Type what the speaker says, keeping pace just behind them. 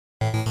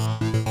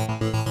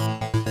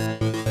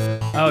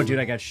Oh, dude,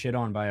 I got shit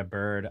on by a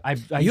bird.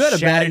 You had a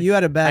bad day.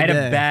 I had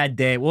a bad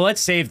day. Well,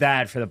 let's save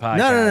that for the podcast.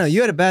 No.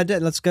 You had a bad day.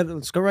 Let's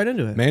go right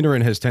into it.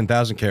 Mandarin has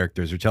 10,000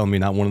 characters. You're telling me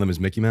not one of them is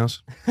Mickey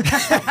Mouse?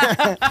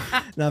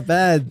 Not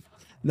bad.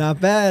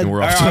 Not bad. And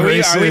we're off to Are we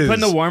races. putting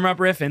the warm-up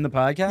riff in the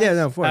podcast? Yeah,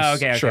 no, of course. Oh,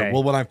 okay. Sure.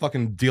 Well, when I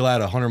fucking deal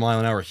out a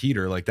 100-mile-an-hour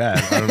heater like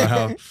that, I don't know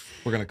how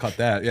we're gonna cut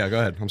that. Yeah, go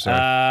ahead. I'm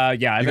sorry.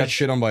 Yeah, you got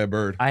shit on by a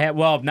bird.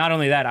 Well, not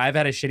only that, I've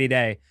had a shitty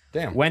day.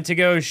 Damn. Went to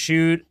go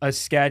shoot a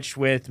sketch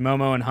with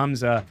Momo and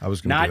Hamza. I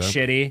was gonna not do that.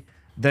 shitty.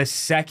 The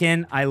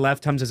second I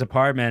left Hamza's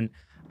apartment,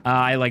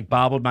 I like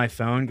bobbled my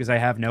phone because I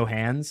have no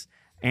hands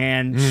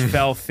and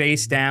fell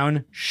face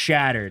down,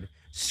 shattered,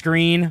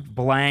 screen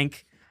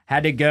blank.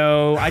 Had to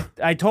go.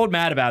 I told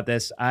Matt about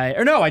this. I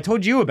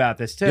told you about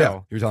this too. Yeah,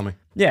 you were telling me.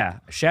 Yeah,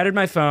 shattered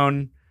my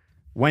phone.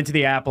 Went to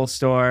the Apple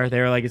store. They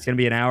were like, it's gonna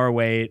be an hour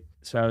wait.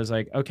 So I was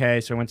like, okay.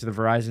 So I went to the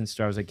Verizon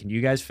store. I was like, can you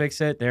guys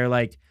fix it? They're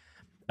like,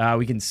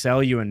 we can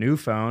sell you a new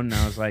phone. And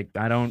I was like,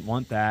 I don't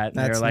want that.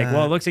 And they're like,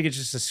 well, it looks like it's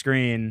just a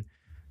screen.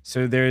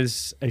 So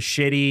there's a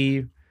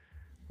shitty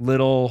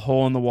little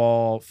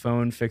hole-in-the-wall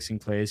phone fixing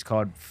place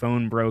called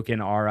Phone Broken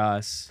R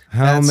Us.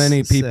 How That's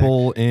many sick.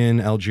 people in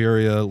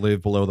Algeria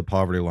live below the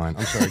poverty line?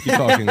 I'm sorry, keep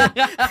talking.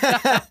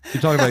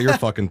 Keep talking about your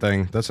fucking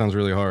thing. That sounds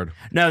really hard.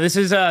 No, this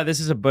is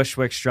a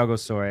Bushwick struggle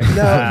story. No,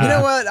 you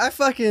know what?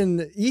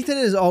 Ethan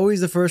is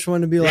always the first one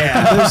to be like,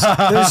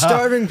 Yeah. there's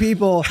starving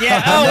people.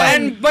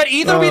 Yeah. But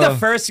Ethan will be the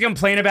first to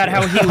complain about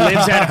how he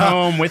lives at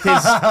home with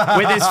his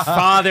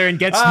father and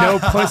gets no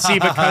pussy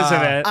because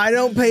of it. I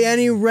don't pay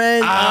any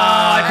rent.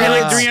 I pay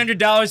like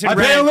 $300 in I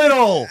rent pay a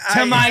little.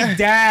 to my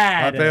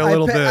dad. I pay a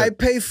little bit. I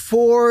pay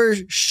 4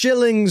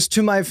 shillings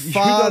to my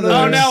father.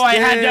 Oh no, I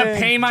had to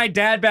pay my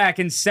dad back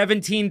in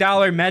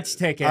 $17 Mets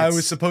tickets. I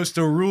was supposed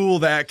to rule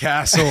that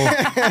castle,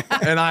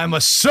 and I'm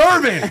a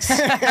servant.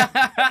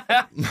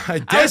 My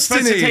destiny. I was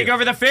supposed to take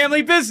over the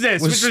family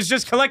business, which was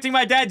just collecting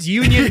my dad's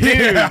union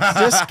dues.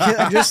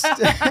 just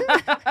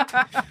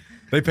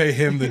They pay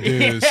him the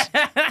dues,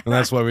 and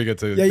that's why we get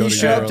to. yeah. go You to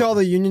show up Europe. to all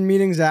the union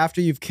meetings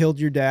after you've killed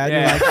your dad.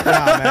 Yeah. You're like,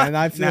 nah, man,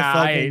 I feel Nah,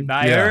 fucking.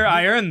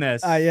 I earned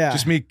this. Yeah.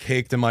 Just me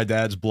caked in my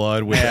dad's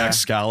blood with Yeah.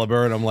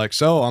 Excalibur, and I'm like,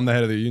 so I'm the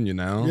head of the union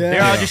now. Yeah.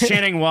 They're all just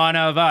chanting "one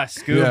of us,"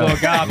 Google Yeah.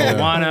 gobble,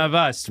 Yeah. one of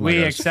us. Oh my We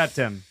gosh. accept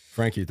him.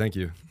 Frankie, thank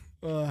you.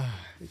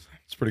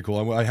 It's pretty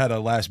cool. I had a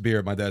last beer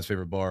at my dad's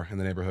favorite bar, and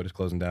the neighborhood is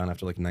closing down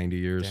after like 90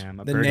 years. Damn,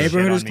 a The bird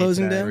neighborhood shit is on me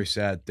closing today. down? Very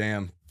sad.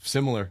 Damn.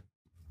 Similar.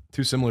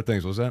 Two similar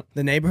things. What was that?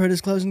 The neighborhood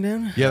is closing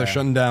down. Yeah, they're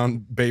shutting down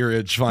Bay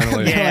Ridge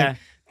finally. Yeah,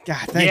 God,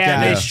 thank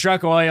yeah. God. They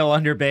struck oil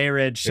under Bay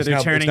Ridge, so It's they're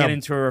now- turning it's now it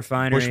into a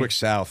refinery. Bushwick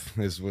South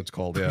is what it's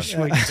called. Yeah,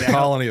 Bushwick It's a South.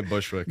 colony of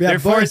Bushwick. Yeah, They're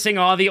both- forcing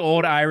all the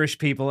old Irish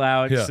people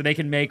out Yeah. so they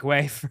can make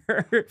way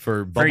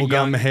For bubblegum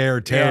young-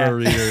 hair tarot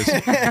readers.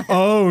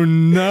 Oh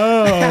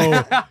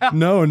no,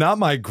 no, not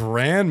my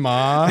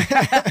grandma.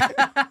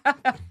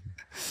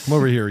 Come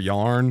over here,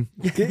 yarn.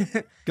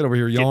 Get over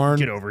here, yarn.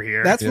 Get over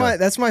here.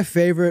 That's my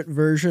favorite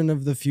version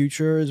of the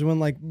future is when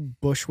like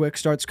Bushwick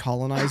starts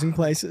colonizing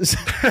places.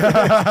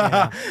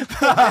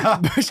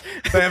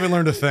 They haven't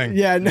learned a thing.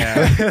 Yeah, no.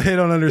 They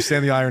don't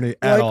understand the irony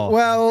at Like, all.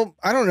 well,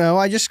 I don't know.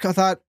 I just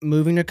thought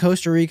moving to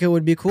Costa Rica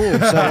would be cool.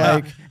 So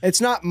like,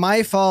 it's not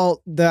my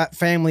fault that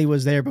family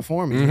was there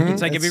before me.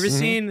 It's like, have you ever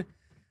seen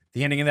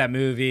the ending of that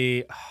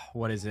movie?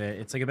 What is it?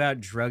 It's like about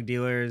drug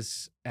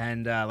dealers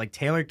and like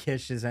Taylor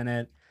Kish is in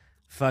it.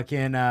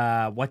 Fucking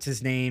what's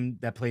his name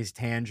that plays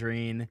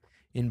Tangerine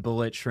in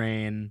Bullet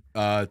Train?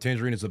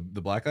 Tangerine is the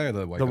black guy or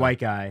the white The guy? white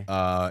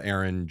guy.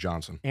 Aaron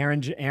Johnson.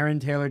 Aaron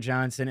Taylor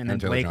Johnson and then Aaron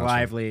Taylor Blake Johnson.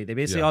 Lively. They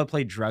basically Yeah. all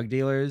play drug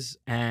dealers,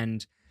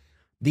 and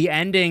the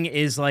ending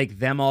is like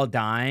them all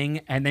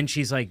dying, and then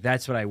she's like,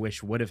 "That's what I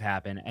wish would have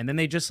happened." And then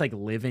they just like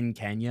live in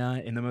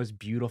Kenya in the most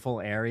beautiful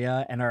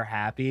area and are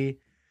happy.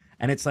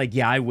 And it's like,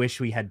 yeah, I wish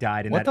we had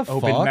died in What that the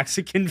open fuck?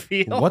 Mexican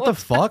field. What the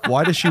fuck?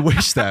 Why does she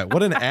wish that?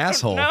 What an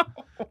asshole. know.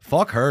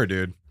 Fuck her,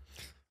 dude.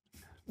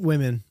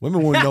 Women.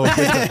 Women wouldn't know.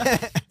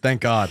 Thank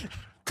God.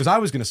 Because I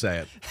was going to say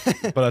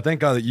it. But I thank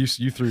God that you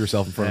threw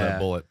yourself in front of that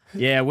bullet.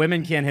 Yeah,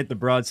 women can't hit the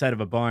broadside of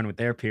a barn with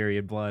their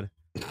period blood.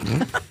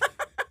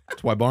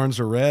 That's why barns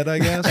are red, I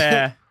guess.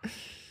 Yeah,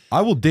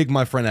 I will dig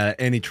my friend out of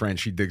any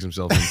trench he digs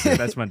himself into.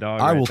 that's my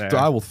dog. I right will there.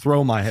 I will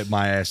throw my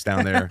ass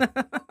down there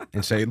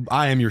and say,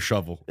 I am your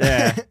shovel.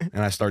 Yeah,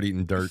 And I start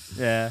eating dirt.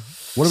 yeah.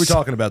 What are we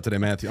talking about today,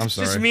 Matthew? I'm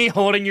sorry. Just me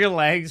holding your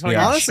legs while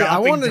Yeah. you're Honestly, I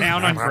chopping wanted-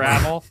 down on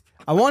gravel.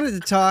 I wanted to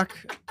talk.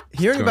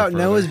 Hearing Going about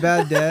further. Noah's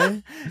bad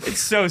day, It's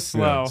so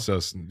slow. Yeah, so,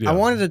 yeah. I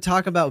wanted to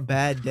talk about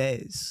bad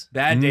days.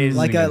 Bad days. is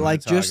Like good a one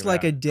like to talk just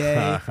like a about.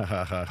 day.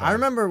 I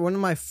remember one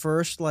of my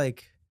first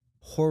like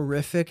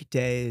horrific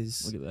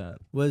days Look at that.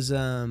 was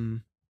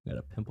Got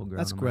a pimple growing.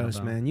 that's on my gross,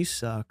 elbow. man. You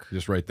suck.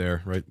 Just right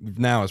there. Right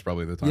now is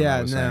probably the time. I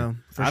Yeah, was no, saying.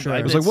 for I- sure. I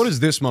I was like, what does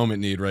this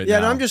moment need right yeah,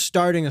 now? no, I'm just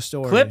starting a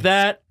story. Clip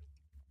that.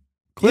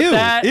 Clip Ew,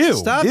 that. ew,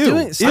 Stop ew,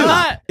 doing- ew,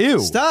 stop. Ew,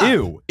 Stop.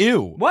 ew,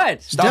 ew.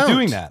 What? Stop Don't.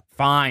 doing that.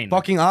 Fine.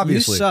 Fucking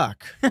obviously. You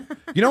suck.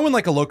 You know when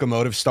like a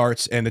locomotive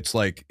starts and it's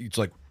like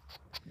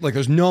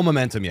there's no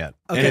momentum yet,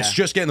 and Okay. it's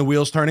just getting the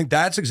wheels turning.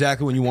 That's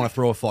exactly when you want to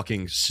throw a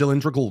fucking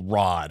cylindrical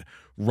rod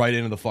right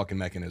into the fucking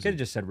Could have mechanism.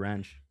 just said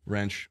wrench.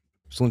 Wrench,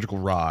 cylindrical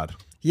rod.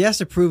 He has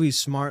to prove he's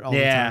smart all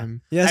the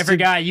time. He has I to-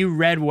 forgot you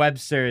read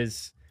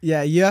Webster's.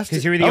 Yeah, you have to.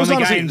 Because you were the That was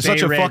only guy honestly in such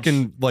Bay a Ridge.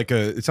 fucking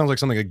it sounds like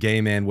something a gay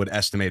man would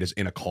estimate as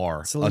in a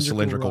car, a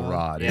cylindrical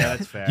rod. Yeah,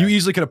 that's fair. You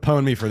easily could have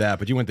pwned me for that,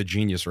 but you went the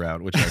genius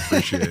route, which I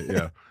appreciate.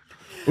 Yeah.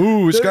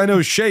 Ooh, this guy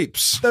knows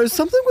shapes. There's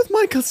something with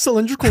my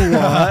cylindrical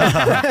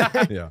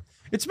rod. Yeah.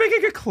 It's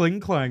making a cling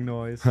clang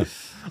noise.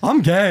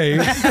 I'm gay.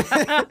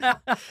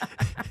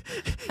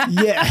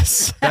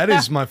 Yes. That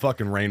is my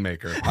fucking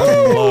rainmaker.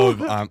 I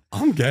love.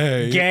 I'm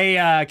gay.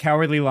 Gay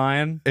cowardly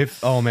lion.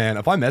 If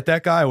if I met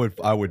that guy,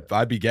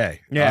 I'd be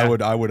gay. Yeah.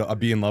 I'd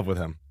be in love with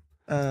him.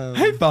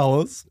 Hey,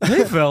 fellas.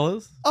 Hey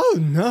fellas. oh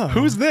no.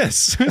 Who's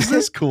this? Who's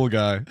this cool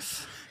guy?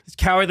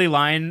 Cowardly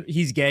lion.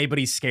 He's gay, but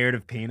he's scared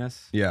of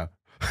penis. Yeah.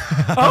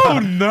 Oh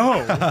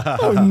no!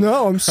 Oh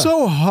no, I'm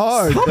so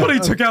hard. Somebody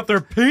took out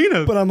their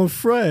penis. But I'm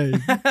afraid.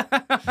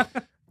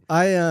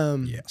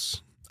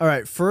 Yes. All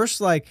right, first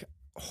like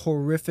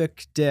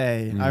horrific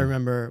day I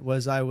remember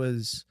was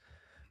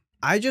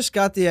I just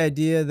got the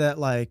idea that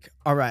like,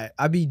 all right,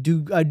 I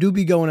do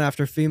be going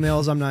after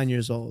females. I'm 9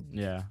 years old.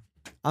 Yeah.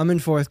 I'm in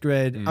 4th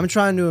grade. I'm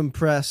trying to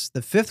impress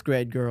the 5th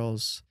grade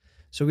girls.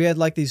 So we had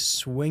like these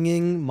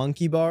swinging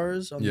monkey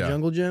bars on the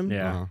jungle gym.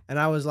 Yeah. Uh-huh. And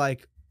I was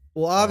like,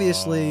 well,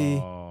 obviously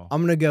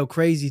I'm gonna go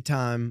crazy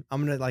time.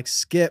 I'm gonna like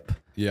skip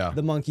Yeah.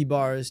 the monkey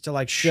bars to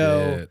like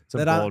show Shit. It's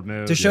a that bold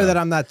move. to show that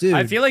I'm that dude.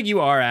 I feel like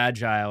you are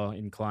agile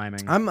in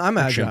climbing. I'm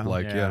agile.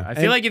 Chimp-like, yeah. I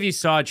feel like if you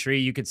saw a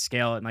tree, you could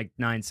scale it in like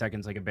 9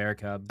 seconds like a bear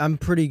cub. I'm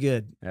pretty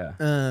good. Yeah.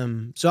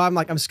 So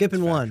I'm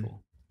skipping one.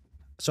 Factual.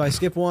 So I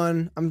skip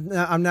one.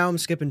 I'm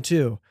skipping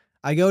two.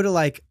 I go to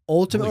like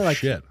ultimately Holy like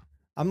shit.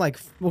 I'm like,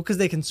 well, because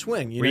they can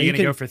swing. Were you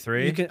gonna go for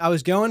 3? I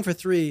was going for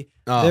 3.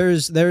 Oh.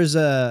 There's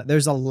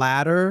a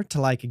ladder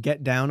to like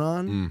get down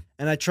on,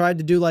 and I tried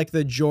to do like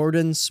the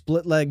Jordan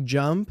split leg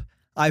jump.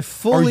 I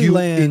fully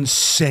land.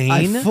 insane?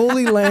 I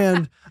fully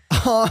land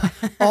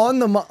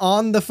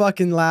on the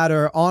fucking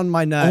ladder on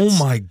my nuts.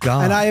 Oh my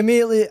god. And I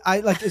immediately,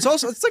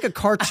 it's like a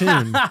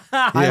cartoon.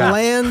 I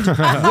land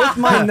with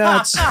my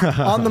nuts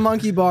on the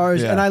monkey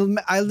bars, Yeah. and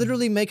I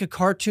literally make a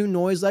cartoon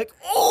noise like,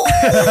 oh!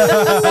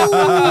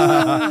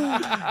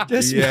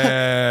 just,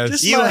 Yes.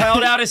 just You my-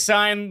 held out a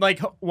sign like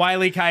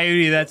Wile E.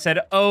 Coyote that said,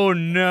 "Oh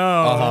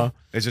no." Uh-huh.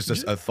 It's just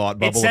a thought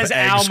bubble. says, with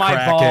eggs "Ow, my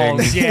cracking.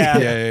 balls." Yeah.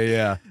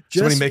 yeah.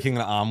 Somebody Just- making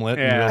an omelet.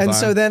 Yeah. In real And time.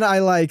 so then I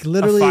like A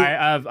literally,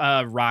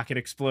 rocket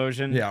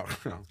explosion. yeah.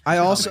 I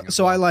also,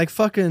 so I like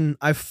fucking,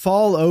 I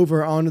fall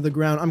over onto the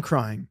ground. I'm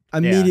crying.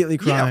 Immediately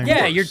crying.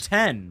 Yeah, you're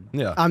 10.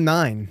 Yeah. I'm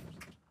 9.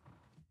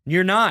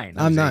 You're 9.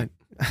 I'm 9.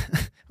 I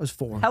was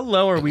 4. How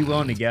low are we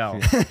willing to go?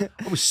 I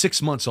was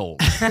 6 months old.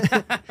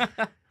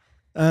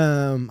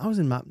 I was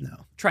in no.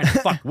 Trying to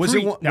fuck. Was it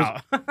creep- one- No.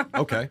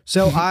 Okay.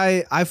 So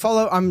I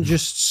follow. I'm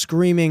just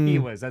screaming. He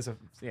was. That's a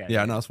yeah.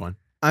 Yeah, no, that's fine.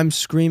 I'm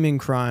screaming,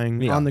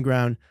 crying Yeah. on the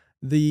ground.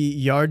 The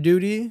yard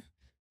duty.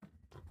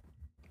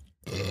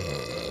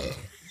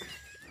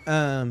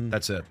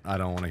 That's it. I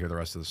don't want to hear the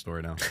rest of the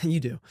story now. You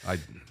do. I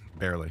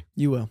barely.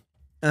 You will.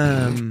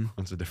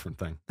 That's a different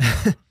thing.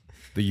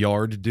 The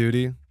yard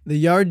duty. The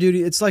yard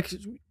duty. It's like,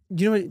 you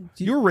know what?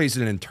 You were raised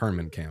in an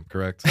internment camp,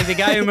 correct? Like the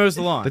guy who mows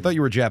the lawn. They thought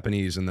you were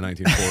Japanese in the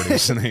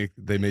 1940s, and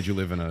they made you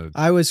live in a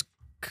I was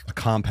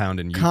compound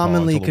in Utah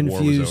commonly until the war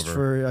was confused over.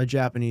 for a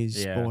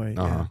Japanese Yeah. boy.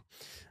 Uh-huh.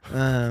 Yeah.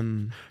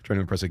 Trying to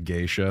impress a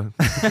geisha.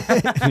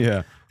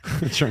 Yeah.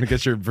 Trying to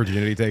get your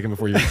virginity taken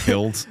before you're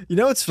killed. You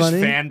know what's Just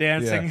funny? fan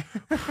dancing.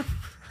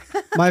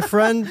 My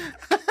friend.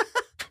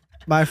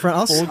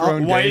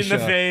 Full-grown White in geisha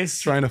the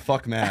face. Trying to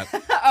fuck Matt.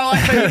 Oh, I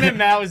thought you meant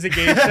Matt was a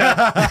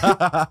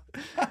geisha.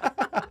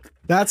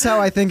 That's how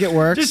I think it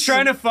works. Just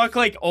trying to fuck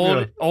like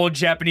old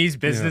Japanese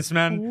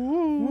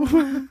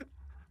businessmen.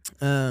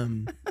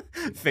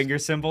 Finger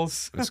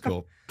symbols. That's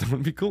cool. That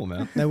would be cool,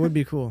 man. That would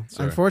be cool.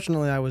 Sorry.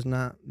 Unfortunately, I was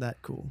not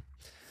that cool.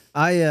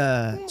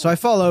 So I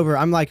fall over.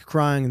 I'm like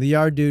crying. The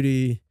yard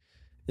duty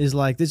is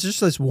like, there's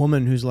just this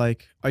woman who's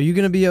like, "Are you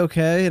gonna be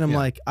okay?" And I'm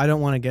like, "I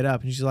don't want to get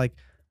up." And she's like,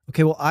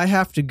 "Okay, well, I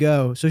have to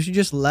go." So she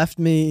just left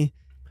me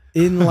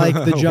in like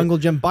the jungle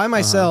gym by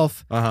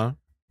myself. Uh-huh.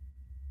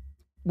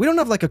 We don't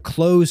have like a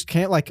closed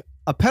camp. Like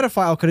a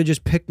pedophile could have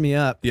just picked me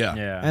up Yeah.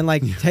 Yeah. and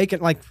like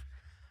taken like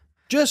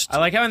just. I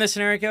like how in this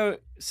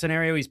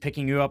scenario he's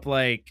picking you up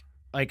like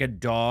a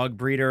dog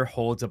breeder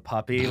holds a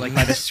puppy like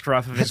by the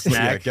scruff of his Yeah,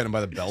 neck. get him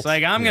by the belt. It's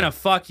like I'm gonna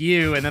fuck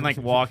you, and then like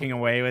walking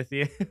away with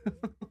you.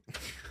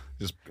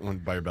 Just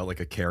by your belt like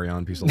a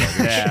carry-on piece of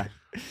luggage. Yeah.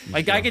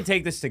 Like I could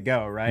take this to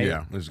go, right?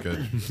 Yeah, it was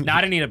good.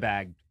 Not to need a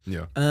bag.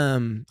 Yeah.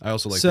 I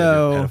also like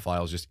so- the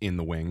pedophiles just in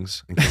the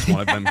wings in case one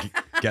of them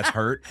gets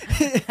hurt.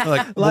 They're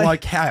like, well, I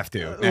have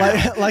to.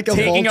 like a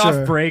Taking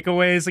vulture. off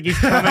breakaways, like he's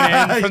coming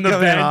in from the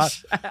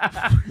He's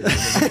coming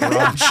bench.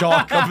 Garage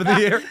chalk up in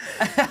the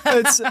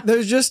air.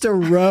 There's just a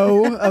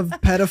row of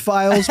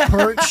pedophiles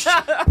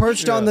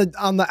perched on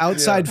the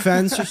outside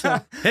fence. Just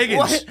like,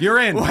 Higgins, you're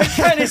in. What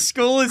kind of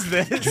school is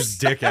this?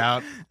 Just dick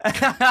out.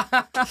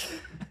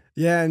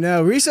 yeah,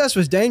 no, recess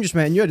was dangerous,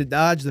 man. You had to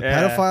dodge the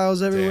Yeah.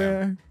 pedophiles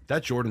everywhere.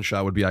 That Jordan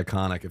shot would be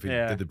iconic if he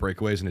Yeah. did the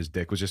breakaways and his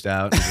dick was just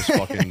out. And just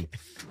fucking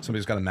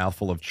somebody's got a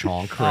mouthful of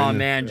chonk. Right Oh in-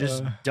 man,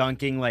 just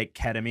dunking like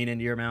ketamine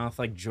into your mouth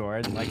like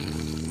Jordan. Like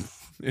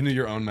into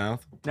your own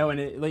mouth. no,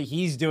 and like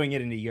he's doing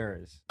it into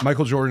yours.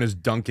 Michael Jordan is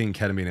dunking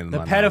ketamine into The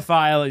my mouth.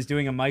 pedophile is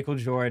doing a Michael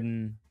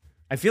Jordan.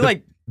 I feel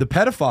like The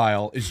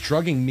pedophile is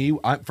drugging me.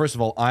 First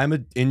of all, I'm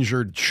an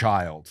injured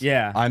child.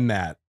 Yeah. I'm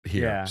Matt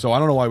here. Yeah. So I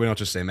don't know why we don't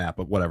just say Matt,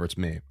 but whatever, it's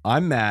me.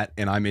 I'm Matt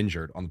and I'm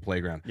injured on the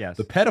playground. Yes.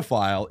 The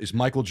pedophile is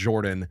Michael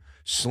Jordan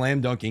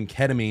slam dunking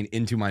ketamine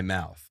into my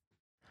mouth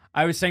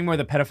I was saying more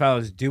the pedophile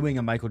is doing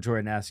a Michael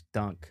Jordan-esque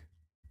dunk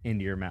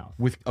into your mouth.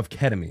 of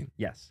ketamine.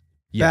 Yes.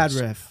 Yes.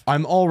 Bad riff.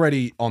 I'm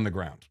already on the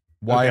ground.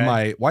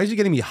 Why is he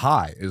getting me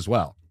high as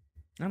well?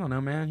 I don't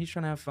know, man. He's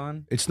trying to have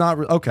fun. It's not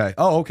okay.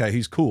 Oh, okay.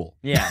 He's cool.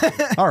 Yeah.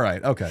 All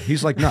right. Okay.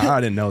 He's like, no, I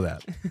didn't know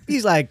that.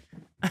 He's like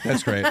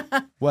That's great.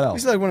 What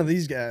else? he's like one of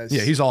these guys.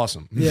 Yeah, he's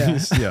awesome. Yeah.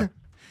 Yeah.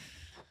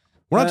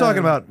 We're not talking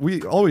about,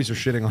 we always are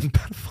shitting on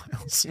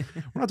pedophiles.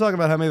 We're not talking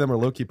about how many of them are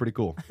low-key pretty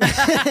cool.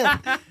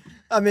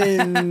 I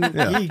mean,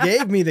 Yeah. he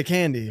gave me the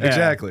candy.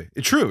 Exactly.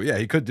 It's true. Yeah,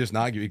 he could just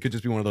not give, he could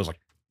just be one of those like,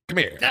 come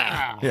here.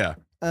 Yeah.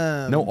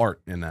 No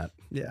art in that.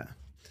 Yeah.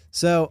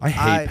 So I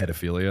hate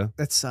pedophilia.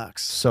 That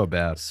sucks. So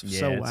bad. Yeah,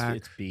 So it's, whack.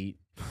 it's beat.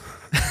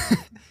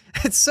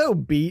 It's so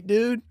beat,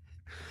 dude.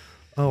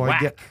 Oh,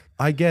 Whack.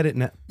 I get it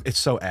now. It's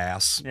so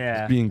ass.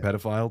 Yeah. Being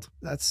pedophiled.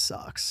 That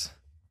sucks.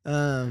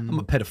 I'm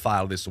a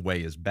pedophile this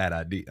way is bad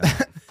idea.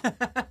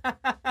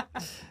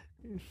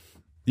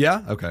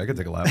 Yeah? Okay, I can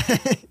take a laugh.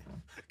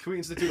 Can we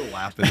institute a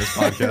laugh in this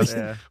podcast?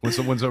 Yeah. When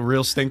someone's a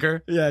real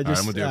stinker? Yeah, All right,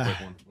 just I'm gonna do a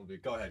quick one.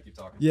 Go ahead, keep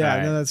talking. Yeah, All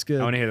right. no, that's good.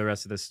 I want to hear the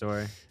rest of this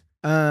story.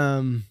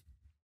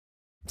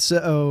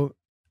 So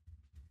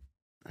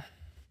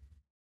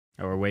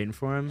Oh, we're waiting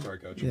for him. Sorry,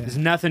 coach. yeah. There's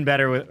nothing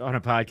better on a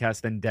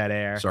podcast than dead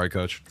air. Sorry,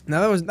 coach. No,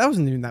 that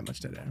wasn't even that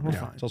much today. We're Yeah,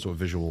 fine. it's also a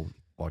visual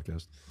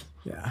podcast.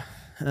 Yeah.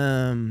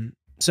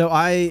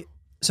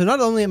 So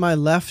not only am I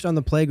left on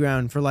the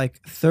playground for like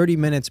 30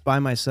 minutes by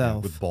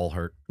myself With ball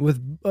hurt.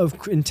 with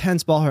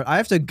intense ball hurt, I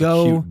have to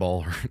go. Cute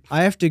ball hurt.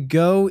 I have to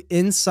go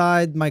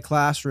inside my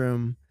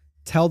classroom,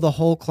 tell the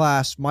whole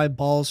class my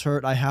balls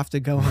hurt. I have to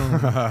go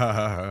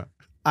home.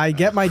 I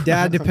get my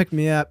dad to pick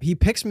me up. He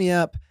picks me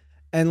up,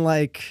 and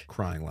like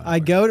Crying laughing. I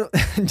go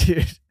to,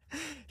 dude.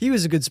 He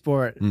was a good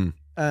sport. Mm.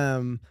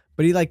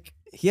 But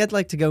he had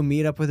to go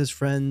meet up with his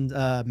friend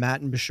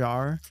Matt and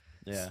Bashar.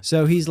 Yeah.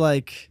 So he's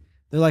like,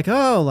 they're like,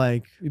 oh,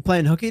 like, you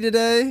playing hooky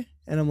today?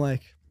 And I'm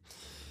like,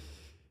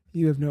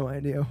 you have no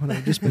idea what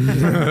I've just been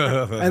doing.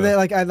 And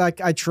then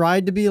I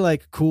tried to be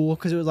like cool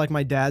because it was like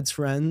my dad's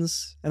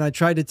friends, and I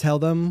tried to tell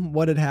them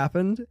what had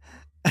happened.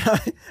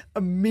 I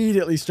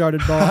immediately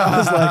started bawling. I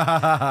was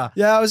like,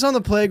 yeah, I was on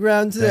the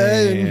playground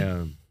today. And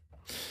Damn.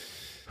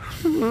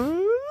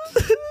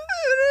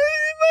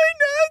 my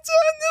dad's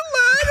on the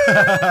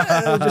ladder.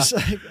 And I'm just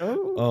like,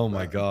 oh. Oh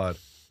my God.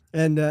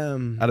 And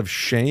Out of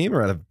shame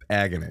or out of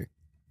agony?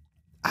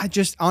 I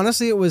just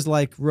honestly, it was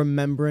like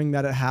remembering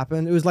that it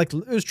happened. It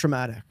was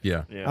traumatic.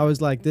 Yeah. Yeah. I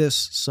was like, this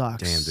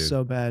sucks Damn, dude.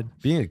 so bad.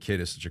 Being a kid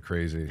is such a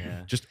crazy.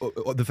 Yeah. Just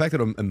the fact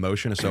that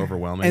emotion is so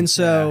overwhelming. And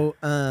so,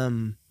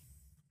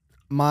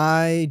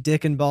 my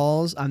dick and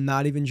balls, I'm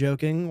not even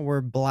joking, were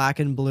black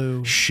and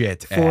blue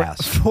shit for,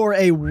 ass. for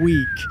a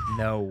week.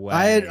 No way.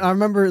 I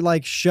remember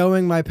like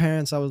showing my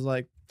parents, I was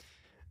like,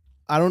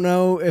 I don't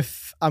know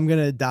if I'm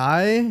gonna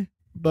die,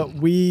 but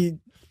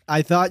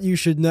I thought you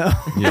should know.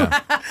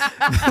 Yeah.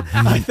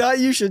 I thought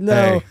you should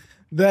know Hey.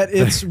 that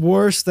it's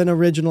worse than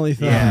originally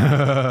thought.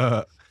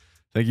 Yeah.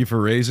 Thank you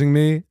for raising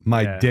me.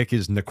 My Yeah. dick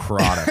is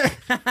necrotic.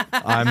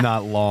 I'm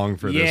not long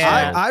for this.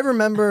 Yeah. world. I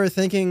remember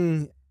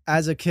thinking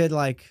as a kid,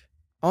 like,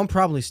 I'm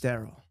probably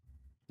sterile.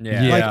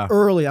 Yeah. Yeah. Like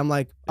early, I'm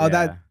like, oh, Yeah.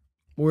 that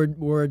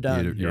we're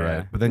done. You're Yeah.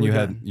 right. But then We're you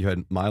done.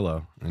 had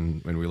Milo,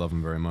 and we love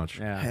him very much.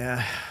 Yeah.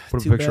 Yeah.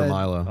 Put a Too picture of bad.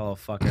 Milo. Oh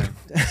fucker.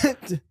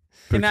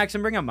 Hey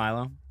Maxim, bring up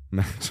Milo.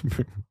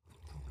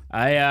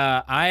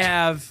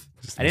 I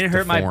didn't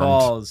hurt my deformed.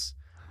 balls,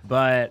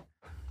 but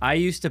I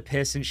used to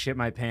piss and shit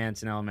my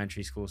pants in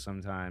elementary school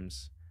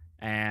sometimes.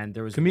 And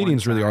there was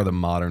Comedians one really are time- the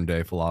modern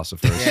day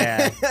philosophers.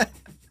 Yeah.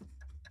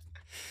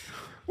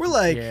 We're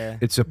like, Yeah.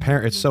 It's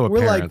apparent. It's so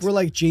we're apparent.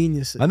 like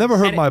geniuses. I never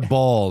hurt And my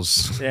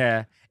balls.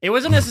 Yeah. It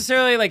wasn't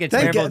necessarily like a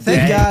Thank terrible God,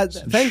 thank day. God,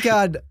 thank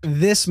God,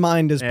 this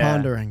mind is Yeah.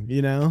 pondering.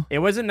 You know, It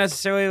wasn't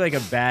necessarily like a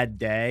bad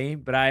day,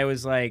 but I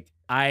was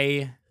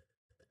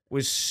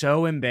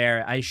so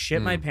embarrassed. I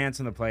shit my pants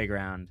on the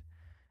playground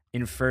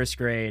in first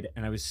grade,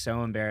 and I was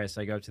so embarrassed.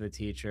 I go up to the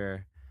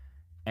teacher,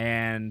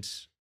 and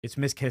it's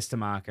Miss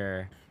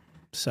Kistemacher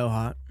so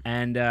hot.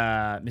 and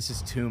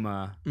Mrs.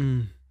 Tuma.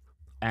 Mm.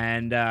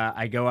 And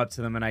I go up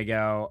to them and I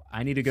go,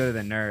 I need to go to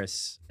the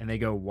nurse. And they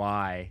go,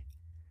 why?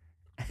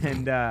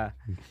 And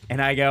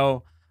I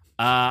go,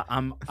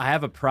 I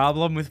have a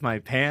problem with my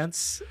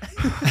pants.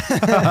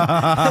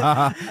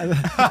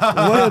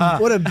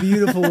 What a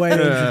beautiful way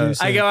to introduce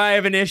it. I go, I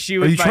have an issue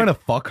Are with you my trying to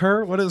fuck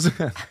her? What is it?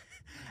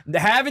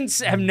 hadn't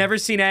seen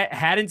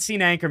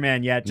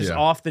Anchorman yet, just Yeah.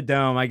 off the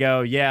dome. I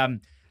go, yeah,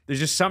 there's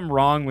just something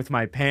wrong with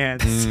my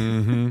pants.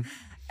 Mhm.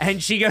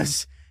 And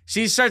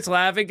she starts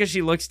laughing because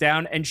she looks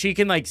down and she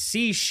can like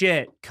see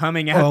shit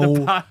coming out the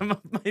bottom of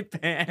my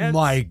pants.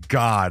 My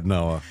God,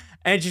 Noah.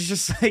 And she's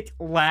just like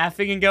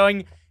laughing and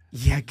going,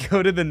 yeah,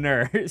 go to the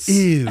nurse.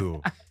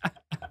 Ew.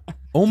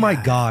 Oh my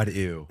God,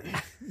 ew.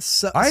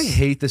 So, I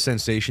hate the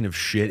sensation of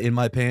shit in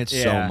my pants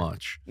so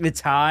much.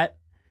 It's hot.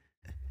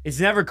 It's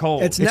never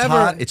cold. It's It's never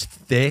hot. It's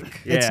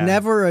thick. it's Yeah.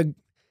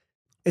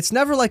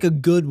 never like a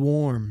good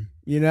warm,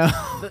 you know?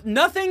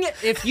 Nothing.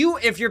 If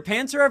your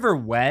pants are ever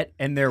wet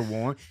and they're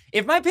warm,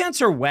 if my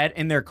pants are wet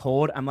and they're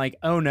cold, I'm like,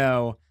 oh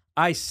no,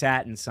 I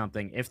sat in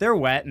something. If they're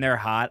wet and they're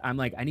hot, I'm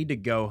like, I need to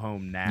go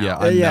home now. Yeah,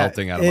 I'm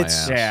melting out of my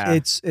ass. Yeah.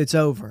 It's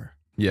over.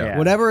 Yeah.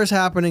 Whatever is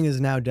happening is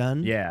now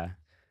done. Yeah.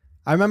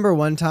 I remember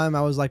one time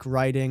I was like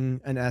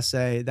writing an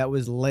essay that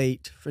was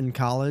late in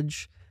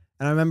college,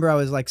 and I remember I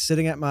was like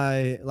sitting at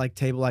my like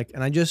table like,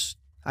 and I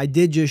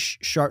did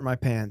just shart my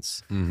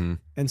pants, Mm-hmm.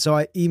 and so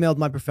I emailed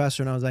my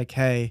professor and I was like,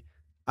 hey,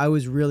 I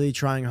was really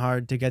trying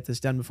hard to get this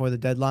done before the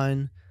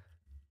deadline.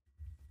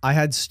 I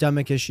had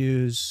stomach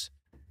issues.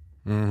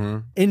 Mm-hmm.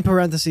 In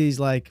parentheses,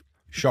 like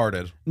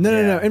Sharded. no.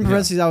 Yeah. In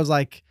parentheses, I was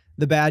like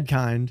the bad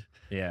kind,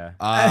 Yeah.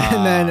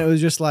 and then it was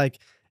just like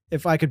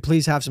if I could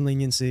please have some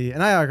leniency,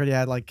 and I already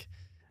had like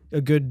a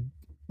good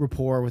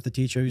rapport with the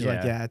teacher. He was like,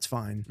 Yeah. yeah, it's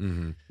fine.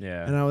 Mm-hmm.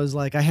 Yeah. And I was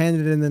like, I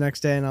handed it in the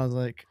next day, and I was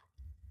like,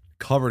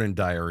 Covered in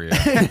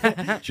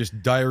diarrhea.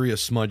 Just diarrhea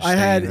smudge I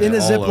had in a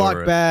stains all over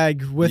Ziploc it.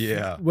 bag with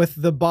Yeah.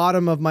 the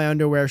bottom of my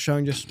underwear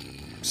showing just,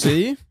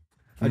 see,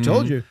 I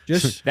told you,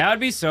 just That would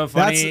be so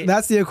funny.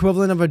 that's the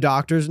equivalent of a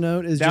doctor's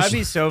note is That just would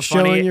be so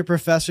showing funny. your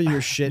professor your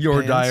shit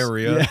Your pants.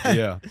 diarrhea. Yeah.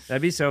 Yeah.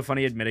 That'd be so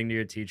funny admitting to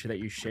your teacher that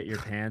you shit your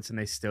pants and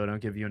they still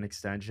don't give you an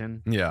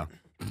extension. Yeah.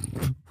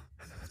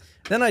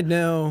 Then I'd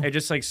know. They're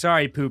just like,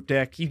 sorry, poop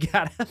dick. You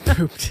gotta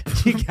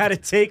Pooped. you gotta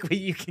take what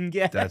you can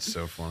get. That's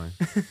so funny.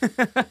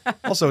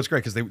 Also, it's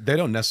great because they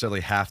don't necessarily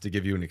have to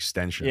give you an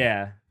extension.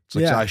 yeah. It's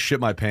like, Yeah. so I shit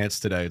my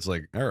pants today. It's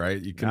like, all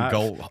right, you can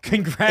go.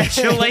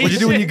 Congratulations. What'd you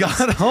do when you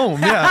got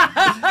home?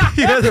 Yeah.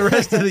 You had the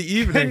rest of the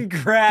evening.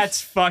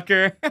 Congrats,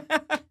 fucker.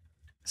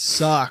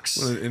 Sucks.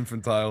 What an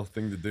infantile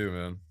thing to do,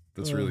 man.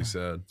 That's really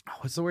sad.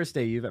 What's the worst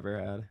day you've ever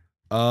had?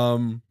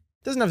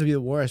 Doesn't have to be the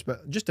worst,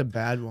 but just a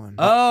bad one.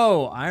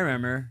 Oh, I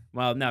remember.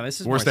 Well, no,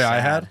 this is Worst more day I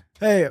sad. had?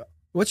 Hey,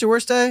 what's your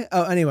worst day?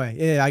 Oh, anyway,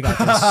 yeah, I got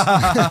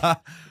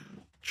this.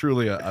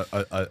 Truly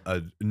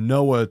a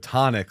Noah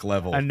tonic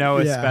level I know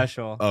it's Yeah.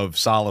 special. of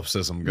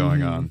solipsism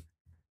going on.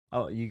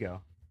 Oh, you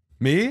go.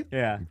 Me?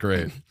 Yeah.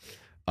 Great.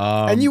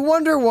 And you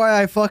wonder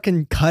why I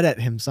fucking cut at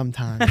him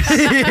sometimes.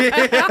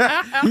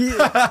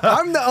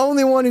 I'm the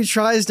only one who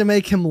tries to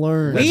make him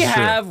learn. We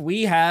That's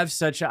true. have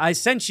such a. I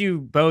sent you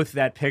both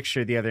that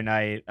picture the other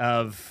night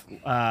of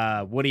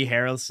Woody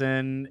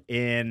Harrelson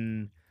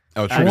in.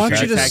 Oh, I True want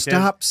you to Detective.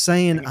 stop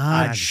saying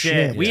odd Ah,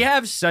 shit. We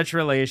have such a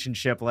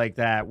relationship like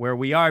that where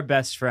we are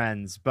best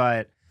friends,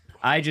 but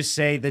I just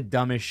say the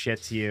dumbest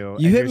shit to you.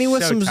 You and hit me you're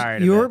with so some.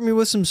 tired You of hurt me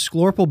with some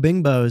Sklorple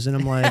Bingbos, and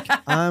I'm like,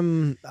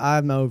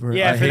 I'm over it.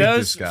 Yeah, I for hate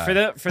those this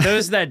guy. for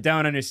those that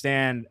don't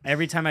understand,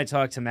 every time I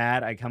talk to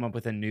Matt, I come up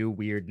with a new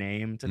weird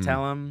name to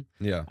tell him.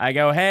 Yeah. I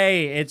go,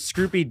 "Hey, it's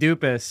Scroopy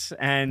Doopus,"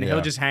 and Yeah.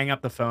 he'll just hang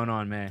up the phone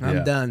on me. I'm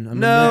Yeah. done. I'm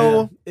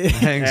No. It,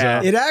 Hangs Yeah.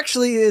 up. it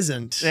actually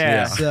isn't.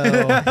 Yeah. So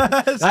I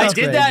that's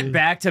did crazy. that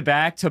back to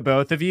back to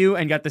both of you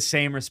and got the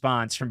same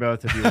response from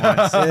both of you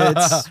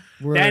once.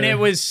 And it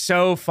was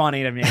so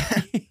funny to me.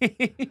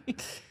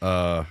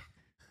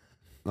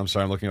 I'm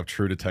sorry, I'm looking up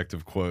True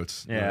Detective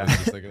quotes. Yeah. I was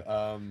just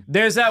thinking,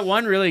 There's that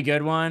one really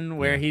good one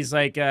where he's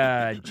like,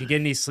 did you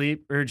get any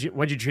sleep? Or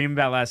what'd you dream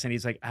about last night?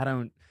 He's like, I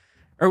don't.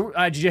 Or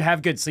did you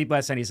have good sleep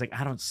last night? He's like,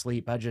 I don't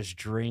sleep. I just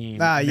dream.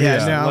 Ah, And yeah, he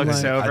just no, I'm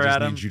looks like- over I just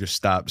at him. need you to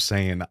stop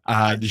saying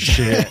odd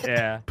shit.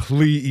 Yeah.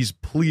 Please, he's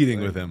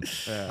pleading with him.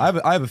 Yeah.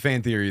 I have a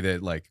fan theory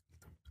that like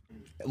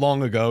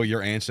long ago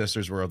your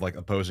ancestors were of like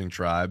opposing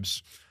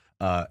tribes,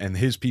 and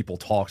his people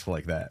talked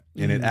like that,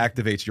 and it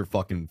activates your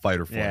fucking fight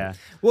or flight. Yeah.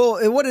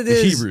 Well, what it The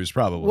is. Hebrews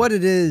probably. What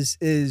it is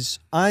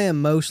I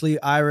am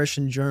mostly Irish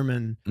and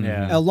German.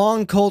 Yeah. A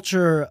long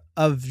culture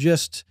of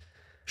just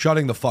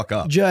Shutting the fuck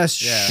up. Yeah.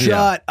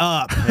 shut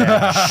up. Shut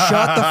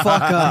the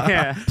fuck up.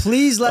 Yeah.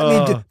 Please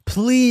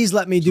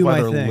let me do Why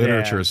my their thing.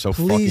 literature Yeah. is so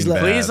Please fucking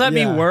let- bad. Please let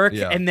me Yeah. work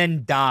Yeah. and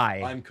then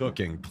die. I'm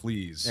cooking,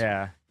 please.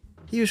 Yeah.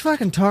 He was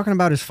fucking talking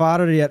about his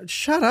father yet.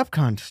 Shut up,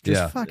 cunt. Just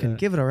Yeah. fucking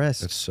give it a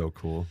rest. That's so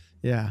cool.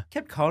 Yeah.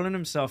 Kept calling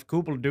himself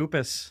Koopel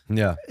Doopus.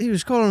 Yeah. He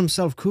was calling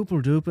himself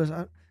Koopel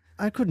Doopus.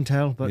 I couldn't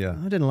tell, but Yeah.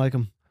 I didn't like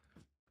him.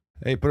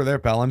 Hey, put her there,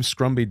 pal. I'm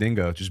Scrumby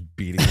Dingo, just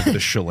beating him with the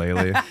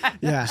shillelagh,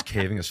 Yeah. just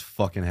caving his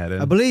fucking head in.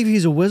 I believe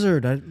he's a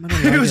wizard. I don't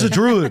He like was a it.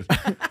 druid.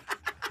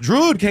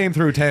 Druid came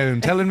through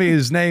town telling me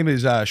his name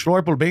is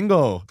Schlorpel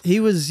Bingo. He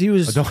was. I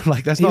don't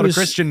like. That's he not was- a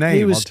Christian name.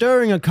 He was I'll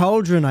stirring a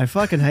cauldron. I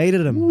fucking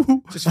hated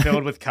him. Just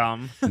filled with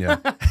cum. yeah.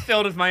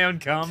 Filled with my own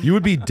cum. You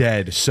would be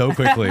dead so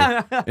quickly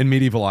in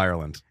medieval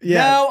Ireland.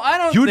 Yeah. No, I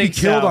don't You would be think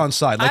killed so. on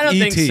sight, like I don't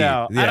think E.T..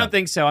 so. I Yeah. don't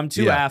think so. I'm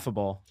too Yeah.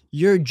 affable.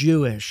 you're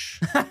Jewish.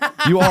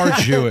 You are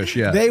Jewish,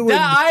 yeah. They would The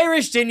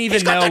Irish didn't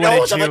even know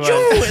what a Jew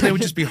was. And they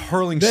would just be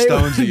hurling They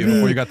stones would at you be-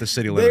 before you got the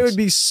city limits. they would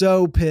be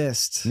so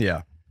pissed.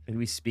 Yeah. They'd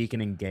be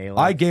speaking in Gaelic.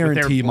 I with their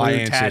guarantee my blue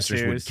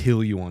ancestors would tattoos.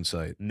 kill you on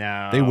sight.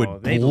 No, They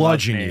would they'd love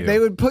bludgeon me. you. They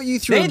would put you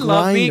through They'd a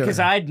love me grinder. because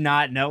I'd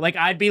not know. Like,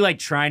 I'd be like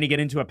trying to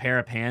get into a pair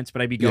of pants,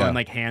 but I'd be going Yeah.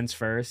 like hands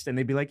first, and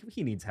they'd be like,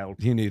 "He needs help."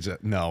 He needs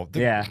it. No.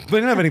 Yeah. They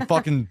didn't have any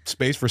fucking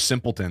space for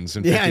simpletons.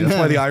 In Yeah, 50. I That's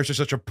why know. the Irish are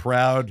such a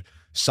proud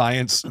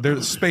science. They're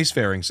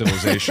spacefaring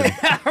civilization.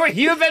 Were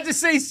you about to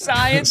say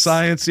science?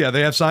 Science, yeah.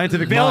 They have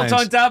scientific Built minds.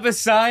 on top of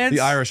science.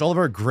 The Irish, all of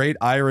our great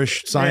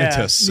Irish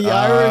scientists. The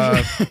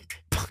Irish-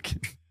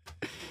 fucking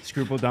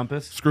Scruple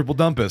dumpus. Scruple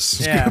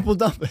dumpus. Yeah. Triple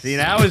dump. See,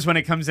 that was when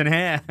it comes in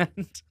hand.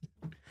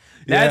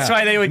 That's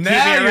why they would keep me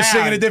Now you're around.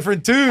 singing a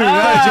different tune.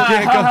 Ah, you,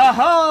 can't ha, come, ha,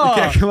 ha.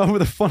 you can't come up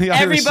with a funny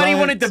Irish Everybody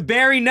wanted science. to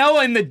bury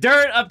Noah in the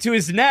dirt up to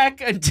his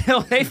neck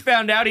until they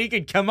found out he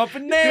could come up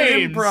with Good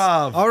names.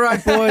 improv. All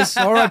right, boys.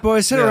 All right,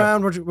 boys. Sit Yeah.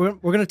 around. We're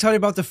going to tell you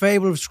about the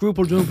fable of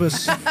Scruple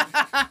Dumpus.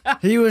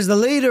 He was the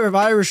leader of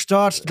Irish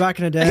thoughts back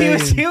in the day.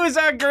 He was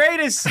our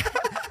greatest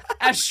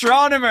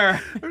astronomer.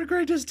 What a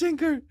greatest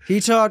tinker. He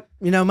thought,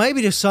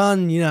 maybe the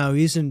sun,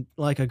 isn't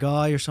like a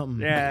guy or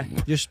something. Yeah.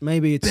 Just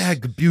maybe it's.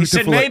 Big, He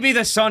said beautiful, maybe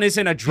the sun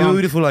isn't a drunk.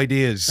 beautiful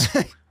ideas.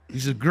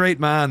 He's a great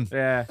man.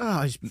 Yeah.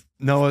 Oh,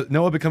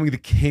 Noah becoming the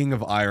king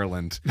of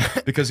Ireland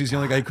because he's the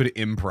only guy who could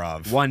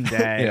improv. One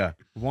day. Yeah.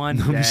 One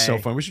That'd day. be so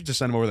fun. We should just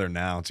send him over there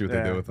now and see what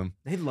they do with him.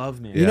 They love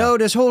me. Yeah.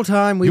 this whole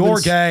time You're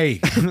gay.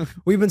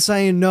 we've been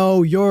saying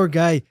no, you're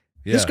gay.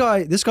 Yeah.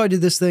 This guy did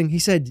this thing. He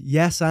said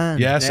yes and.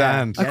 Yes,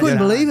 Yeah. and I couldn't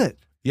believe it.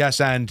 yes,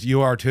 and you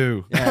are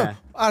too. Yeah.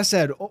 I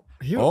said,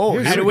 here's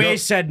here And we we go.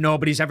 said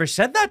nobody's ever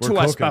said that to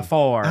We're us cooking.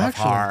 before.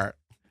 Actually. Heart.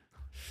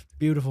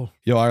 beautiful.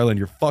 Yo, Ireland,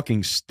 you're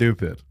fucking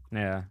stupid.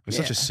 Yeah. We're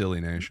such a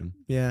silly nation.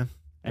 Yeah.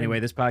 Anyway,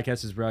 this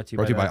podcast is brought to you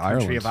Brought to you by by the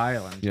country Ireland. of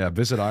Ireland. Yeah,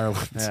 visit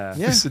Ireland. Yeah.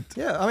 Yeah. Visit-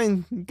 Yeah. I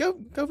mean,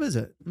 go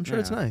visit. I'm sure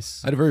it's Yeah.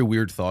 nice. I had a very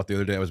weird thought the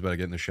other day. I was about to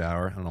get in the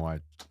shower. I don't know why.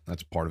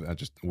 That's part of it. That's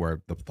just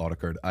where the thought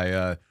occurred.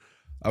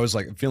 I was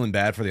like feeling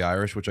bad for the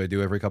Irish, which I do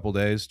every couple of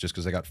days, just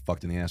because I got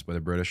fucked in the ass by the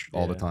British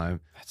all the Yeah. time.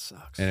 That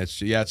sucks. And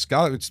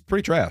it's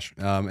pretty trash.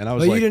 And I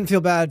was But like, you didn't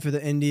feel bad for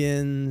the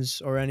Indians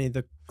or any of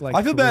the like.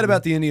 I feel bad Caribbean-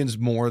 about the Indians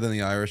more than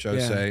the Irish, I would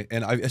Yeah. say,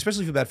 and I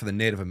especially feel bad for the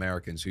Native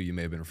Americans who you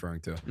may have been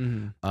referring to.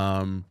 Mhm.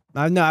 Um,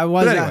 No, I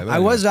was. But anyway, I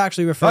was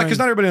actually referring. because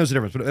not everybody knows the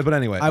difference. But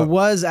anyway, I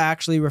was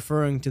actually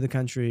referring to the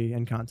country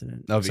and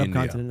continent Of India.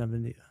 subcontinent of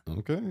India.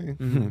 okay.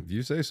 Mhm. If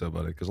you say so,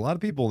 buddy. Because a lot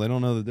of people they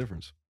don't know the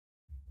difference.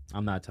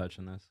 I'm not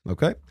touching this.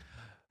 Okay.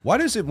 Why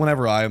does it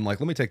whenever I'm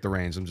like, let me take the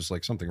reins, I'm just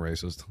like something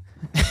racist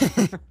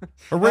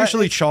or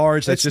racially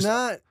charged? That's It's just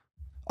not.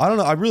 I don't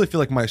know. I really feel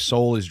like my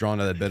soul is drawn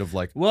to that bit of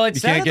like, Well, it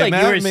you can't sounded get like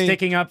mad you at were me.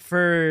 sticking up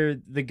for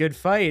the good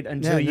fight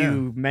until Yeah, no.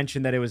 you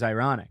mentioned that it was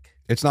ironic.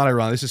 It's not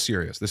ironic. This is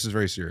serious. This is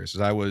very serious.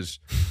 I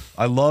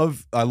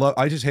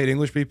just hate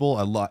English people.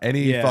 I love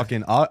any Yeah.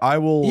 fucking. I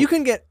will. You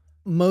can get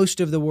most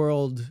of the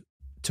world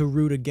to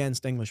root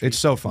against English. It's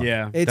people. so fun.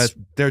 Yeah. It's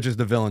They're just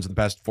the villains of the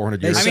past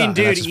 400 They years. I suck. mean, and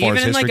dude, that's as far even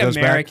as in like history goes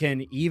back.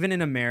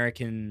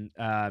 American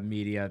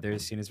media,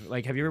 there's scenes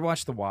like, have you ever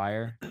watched The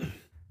Wire?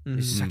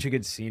 There's Mhm. such a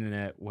good scene in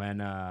it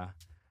when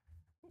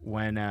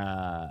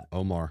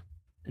Omar.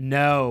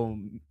 no,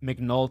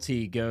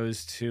 McNulty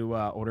goes to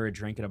order a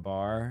drink at a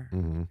bar,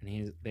 Mhm.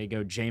 and they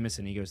go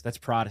Jameson. He goes, "That's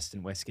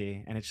Protestant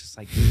whiskey," and it's just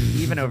like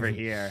even over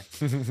here,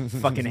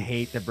 fucking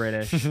hate the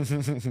British.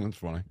 That's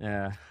funny.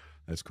 Yeah,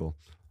 That's cool.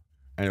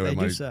 Anyway, They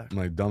do my suck.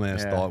 dumbass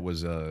Yeah. thought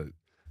was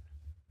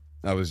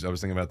I was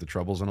thinking about the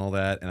Troubles and all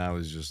that, and I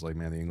was just like,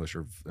 man, the English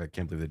are. I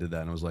can't believe they did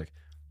that. And I was like,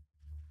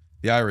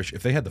 the Irish,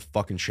 if they had the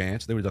fucking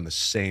chance, they would have done the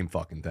same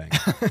fucking thing.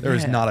 There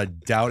is Yeah. not a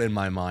doubt in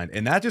my mind,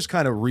 and that just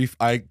kind of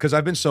because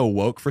I've been so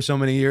woke for so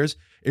many years,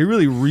 it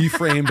really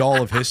reframed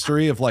all of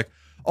history of like,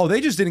 oh,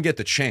 they just didn't get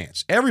the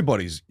chance.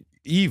 Everybody's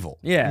evil.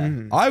 yeah.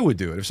 Mhm. I would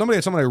do it if somebody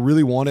had someone I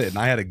really wanted and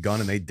I had a gun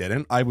and they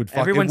didn't. I would fuck.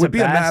 Everyone's It would a be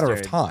a matter of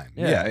bastard. time.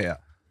 Yeah. Yeah.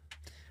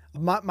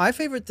 My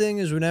favorite thing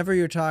is whenever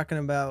you're talking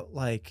about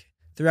like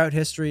throughout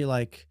history,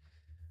 like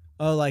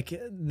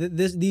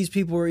these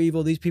people were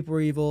evil, these people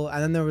were evil,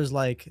 and then there was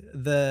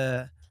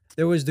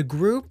the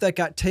group that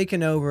got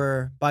taken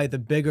over by the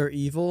bigger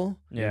evil.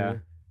 Yeah.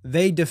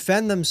 They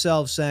defend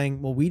themselves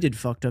saying, "Well, we did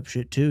fucked up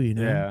shit too, you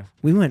know. Yeah.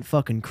 We went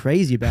fucking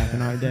crazy back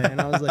in our day." And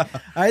I was like,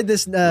 I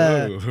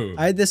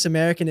had this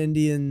American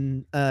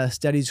Indian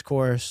studies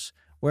course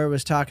where it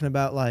was talking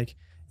about like,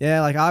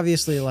 yeah, like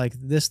obviously like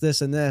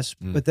this, and this,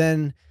 but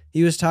then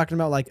he was talking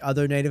about like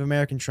other Native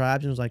American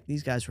tribes and was like,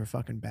 these guys were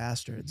fucking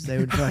bastards. They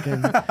would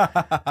fucking.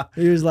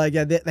 He was like,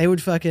 yeah, they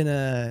would fucking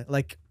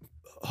like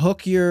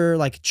hook your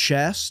like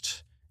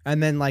chest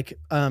and then like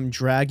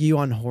drag you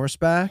on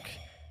horseback,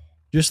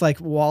 just like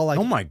while like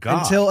Oh my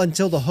God.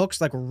 until the hooks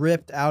like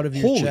ripped out of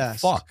your Holy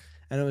chest. fuck.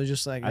 And it was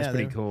just like That's yeah,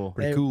 pretty they- cool.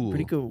 Pretty they- cool.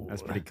 Pretty cool.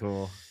 That's pretty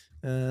cool.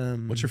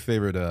 What's your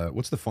favorite?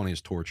 What's the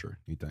funniest torture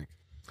you think?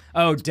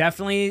 Oh,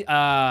 definitely.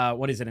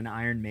 What is it? An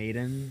Iron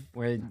Maiden,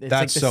 where it's like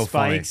That's the so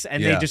funny. spikes,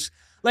 and Yeah. they just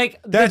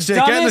Like That's the it.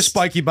 Get in the dumbest-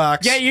 spiky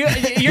box. Yeah, you're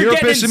You're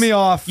getting pissing me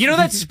off. You know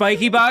that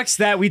spiky box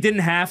that we didn't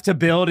have to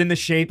build in the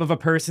shape of a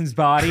person's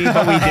body,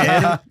 but we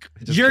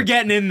did? You're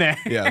getting in there.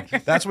 Yeah,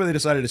 that's where they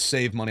decided to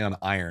save money on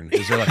iron.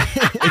 Is they're like,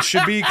 it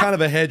should be kind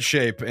of a head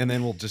shape, and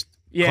then we'll just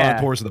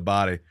contours of the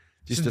body.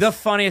 Just The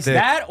funniest, thick-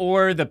 that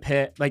or the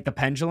pit, like the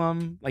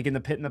pendulum, like in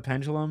the pit and the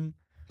pendulum.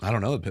 I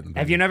don't know the pit and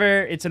Have you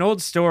never, it's an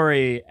old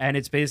story, and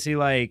it's basically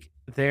like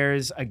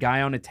there's a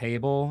guy on a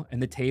table,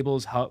 and the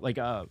table's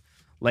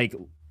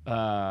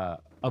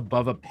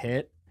above a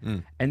pit.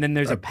 And then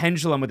there's a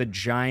pendulum with a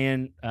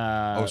giant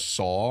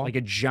saw? like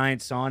a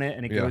giant saw on it,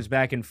 and it Yeah. goes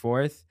back and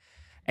forth.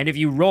 And if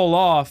you roll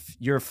off,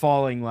 you're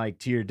falling like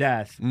to your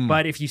death.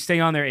 But if you stay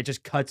on there, it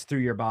just cuts through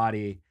your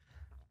body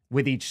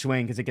with each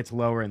swing because it gets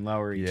lower and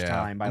lower each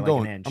time by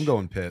an inch. I'm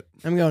going pit.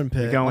 I'm going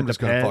pit. You're going I'm with just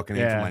the going to pit? fucking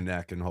aim Yeah. for my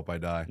neck and hope I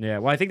die. Yeah,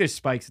 well, I think there's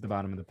spikes at the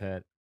bottom of the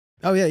pit.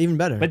 Oh yeah, even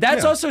better. But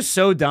that's Yeah. also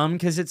so dumb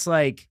because it's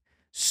like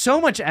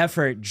so much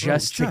effort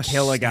just to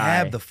kill a guy.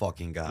 Stab the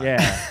fucking guy.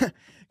 Yeah.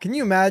 Can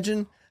you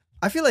imagine?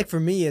 I feel like for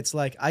me, it's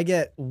like I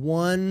get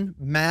one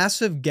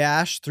massive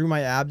gash through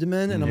my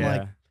abdomen, and I'm Yeah.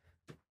 like,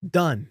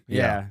 done.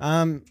 Yeah.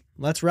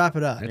 Let's wrap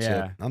it up. That's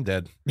Yeah. it. I'm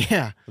dead.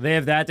 Yeah. They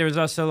have that. There was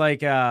also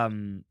like, have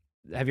you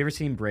ever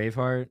seen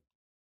Braveheart?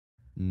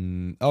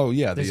 Oh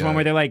yeah, There's one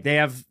where they're like, they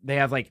have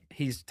like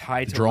he's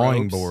tied to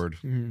drawing ropes, board.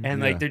 Mhm. and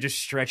Yeah. like they're just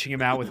stretching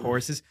him out with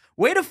horses.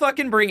 Way to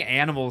fucking bring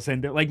animals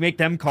into like make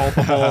them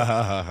culpable.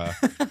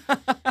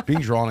 Being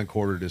drawn and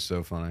quartered is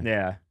so funny.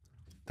 Yeah,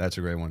 That's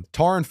a great one.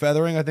 Tar and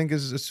feathering, I think,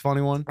 is a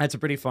funny one. that's a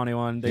pretty funny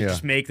one. They Yeah.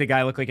 just make the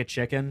guy look like a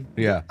chicken.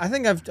 Yeah. I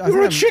think I've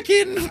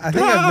chicken. I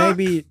think I've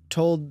maybe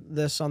told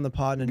this on the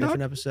pod in a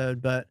different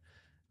episode, but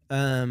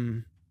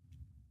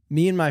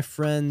me and my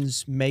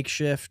friends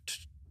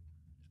makeshift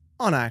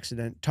on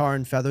accident tar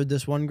and feathered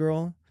this one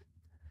girl.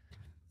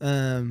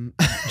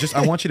 Just,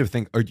 I want you to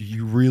think, or do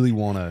you really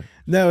want to?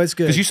 No, it's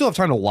good. Because you still have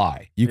time to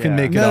lie. You can Yeah.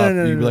 make it No, up. no,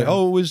 no, You'd be no, like, no.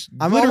 oh, it was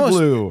I'm glitter almost-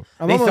 glue.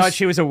 I'm They almost, thought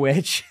she was a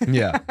witch.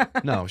 Yeah.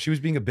 No, she was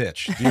being a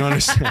bitch. Do you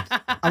understand?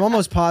 I'm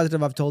almost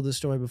positive I've told this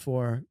story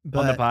before, but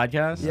On the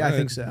podcast. yeah, I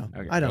think so.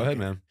 Okay. I don't. Go ahead,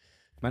 man.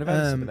 Might have had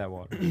a sip Um, of that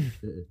water.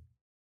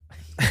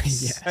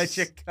 Yes. Such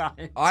a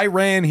guy. I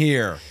ran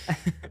here.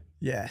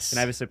 Yes. Can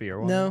I have a sip of your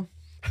water? No.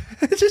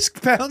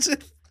 Just bounce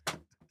it.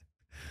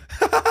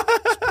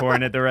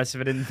 Pouring it, the rest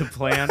of it into the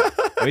plant.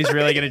 Oh, he's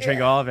really gonna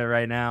drink all of it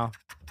right now.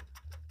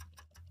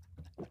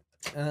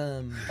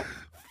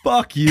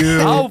 Fuck you.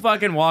 I'll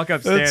fucking walk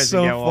upstairs so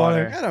and get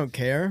water. funny. I don't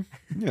care.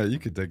 Yeah, you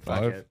could take Fuck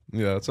 5. it.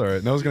 Yeah, that's all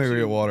right. Noah's gonna go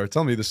get water.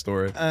 Tell me the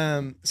story.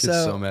 Kid's so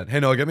So mad. Hey,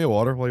 Noah, get me a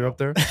water while you're up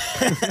there.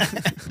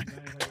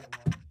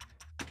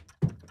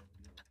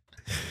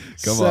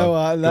 Come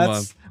on.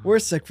 that's we're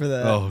sick for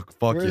that. Oh,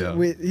 fuck yeah.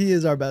 He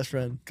is our best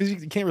friend. Because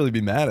you can't really be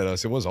mad at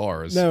us. It was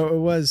ours. No, it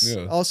was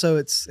Yeah. also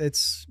it's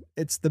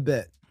the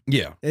bit.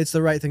 Yeah. It's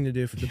the right thing to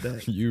do for the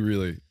bit. You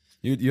really,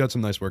 you had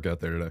some nice work out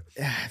there today.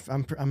 Yeah,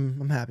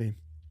 I'm happy.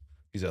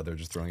 He's out there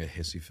just throwing a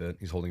hissy fit.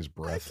 He's holding his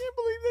breath.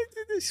 believe they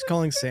did this. He's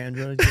calling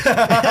Sandra.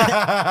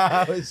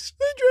 Guys,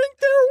 They drank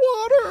their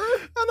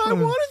water, and I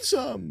wanted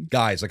some.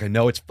 like I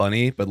know it's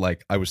funny, but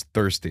like I was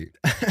thirsty.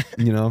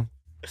 You know,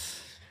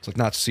 it's like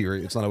not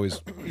serious. It's not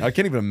always. I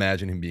can't even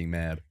imagine him being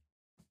mad.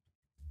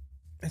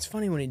 It's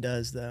funny when he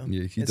does, though.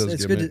 Yeah, he it's, does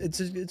It's get good. mad.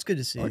 It's good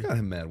to see. I got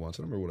him mad once.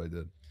 I don't remember what I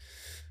did.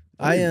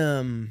 I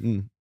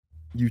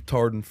You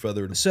tarred and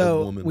feathered a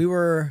So woman. we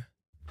were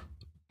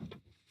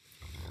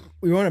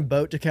on a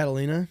boat to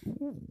Catalina,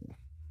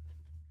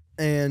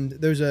 and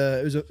it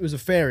was a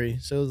ferry.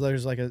 So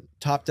there's like a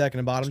top deck and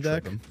a bottom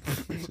deck.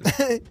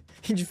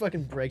 He just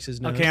fucking breaks his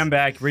nose. Okay, I'm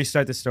back.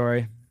 Restart the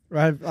story.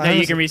 Right. No,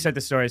 you can restart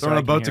the story. So They're on I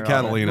a can boat to hear all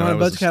of it. Catalina. on a that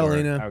boat was to the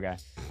story. Catalina, Okay.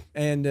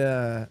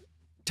 and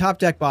top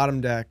deck,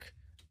 bottom deck.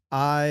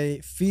 I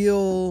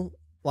feel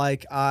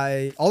like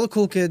all the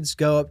cool kids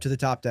go up to the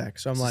top deck.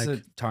 So I'm Is like, this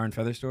a tar and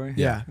feather story?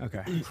 yeah.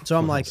 Okay. So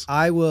I'm like,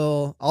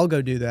 I'll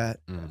go do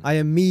that. I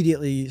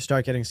immediately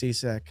start getting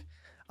seasick.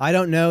 I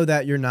don't know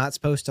that you're not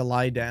supposed to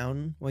lie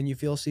down when you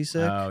feel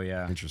seasick Oh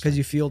yeah. Interesting. because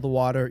you feel the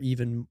water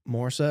even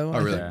more so.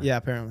 Oh, really? Yeah. Yeah,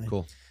 apparently.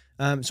 Cool.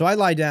 So I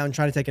lie down,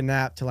 try to take a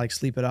nap to like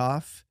sleep it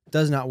off.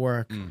 Does not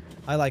work.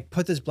 I like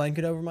put this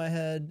blanket over my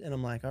head and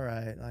I'm like, all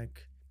right,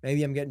 like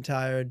maybe I'm getting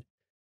tired,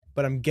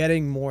 but I'm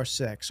getting more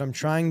sick. So I'm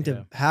trying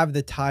to have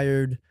the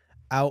tired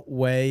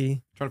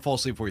outweigh. Try to fall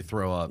asleep before you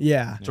throw up.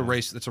 Yeah. It's a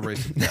race. It's a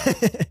race. to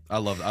death. I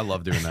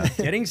love doing that.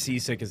 Getting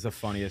seasick is the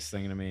funniest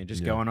thing to me.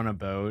 Just Yeah. going on a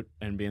boat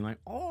and being like,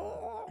 oh.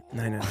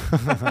 I know.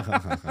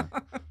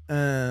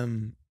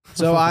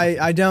 So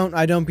I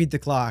don't beat the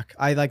clock.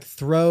 I like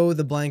throw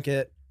the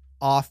blanket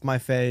off my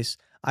face.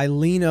 I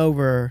lean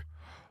over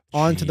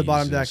onto the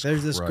bottom deck. Jesus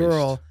There's this Christ.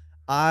 girl.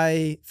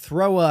 I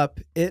throw up.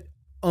 It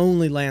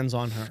only lands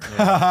on her.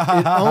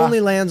 It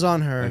only lands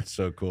on her. That's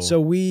so cool.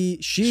 So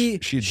she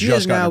she has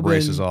just got now her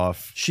braces been,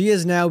 off. She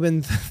has now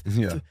been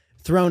Yeah.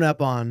 thrown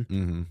up on.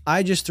 Mm-hmm.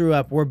 I just threw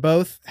up. We're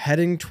both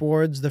heading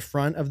towards the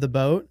front of the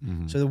boat.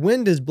 Mm-hmm. So the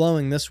wind is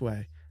blowing this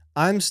way.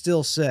 I'm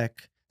still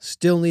sick.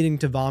 still needing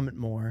to vomit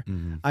more.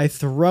 Mhm. I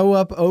throw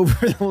up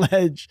over the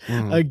ledge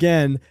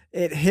again.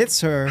 It hits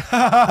her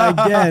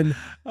again.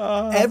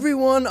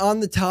 Everyone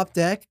on the top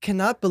deck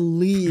cannot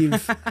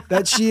believe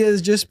that she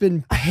has just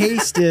been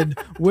pasted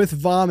with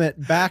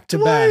vomit back to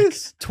back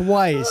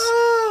twice.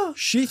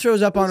 She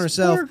throws up on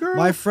herself. poor girl.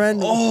 My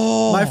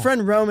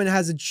friend Roman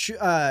has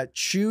a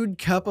chewed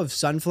cup of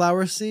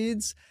sunflower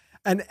seeds,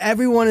 and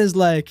everyone is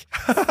like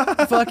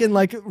fucking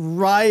like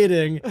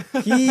rioting.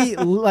 He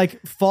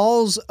like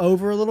falls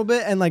over a little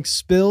bit and like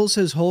spills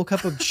his whole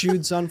cup of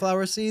chewed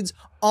sunflower seeds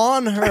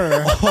on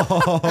her,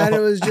 and it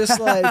was just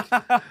like,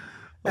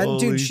 and Holy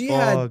dude, she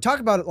had talk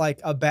about it like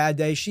a bad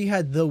day. She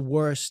had the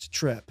worst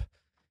trip.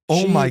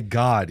 Oh She- my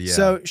God, yeah.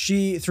 So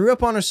she threw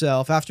up on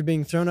herself after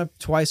being thrown up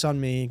twice on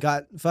me,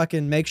 got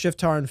fucking makeshift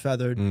tar and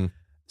feathered.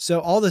 So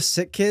all the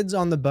sick kids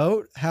on the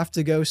boat have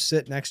to go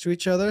sit next to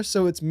each other.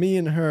 So it's me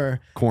and her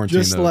quarantine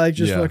just though. like,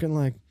 just yeah. fucking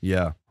like,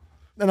 Yeah.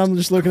 and I'm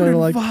just looking at her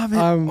like, Vomit.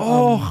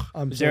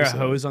 I'm Is so there a sorry.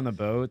 hose on the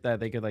boat that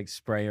they could like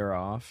spray her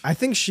off? I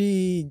think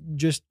she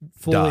just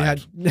fully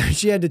Died.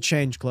 she had to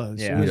change clothes.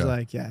 Yeah. She was Yeah.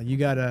 like, yeah, you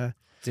gotta,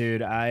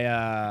 Dude,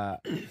 I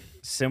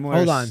similar.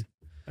 hold on,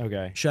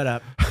 Okay. shut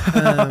up.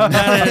 No, I'm talking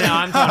mine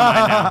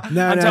now.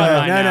 No, I'm no, talking no,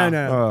 mine no, now.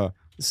 no, no.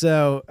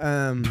 So,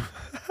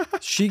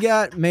 she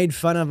got made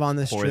fun of on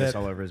this Pour trip. this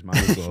all over his mouth.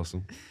 That's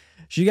awesome.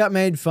 She got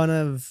made fun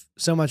of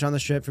so much on the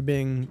trip for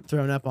being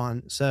thrown up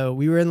on. So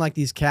we were in like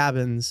these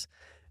cabins,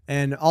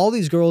 and all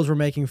these girls were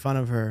making fun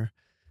of her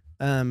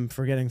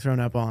for getting thrown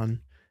up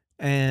on.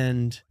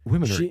 And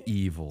Women She- are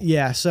evil.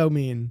 yeah, so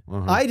mean.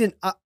 Uh-huh.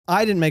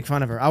 I didn't make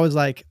fun of her. I was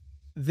like,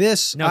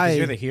 this No, because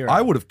you're the hero.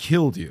 I would have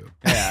killed you.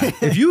 Yeah.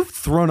 If you've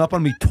thrown up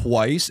on me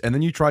twice and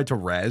then you tried to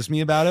razz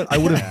me about it, I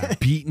would have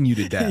beaten you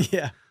to death.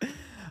 yeah.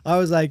 I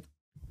was like,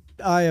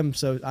 I'm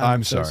so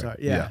sorry.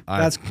 Yeah,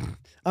 Yeah,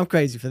 I'm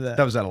crazy for that.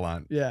 That was out of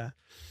line. Yeah.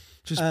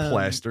 Just Um,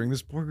 plastering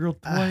this poor girl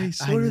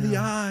twice. I What are the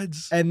know.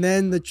 odds? And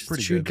then the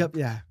Pretty chewed good. cup,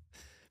 yeah,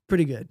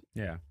 pretty good.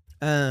 Yeah.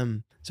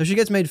 So she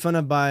gets made fun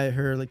of by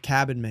her like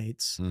cabin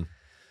mates. Mm.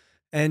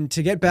 And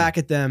to get back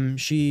at them,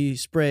 she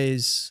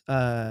sprays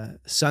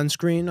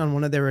sunscreen on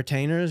one of their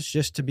retainers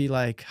just to be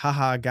like,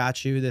 haha,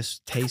 got you.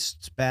 This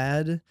tastes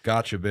bad.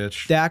 Gotcha,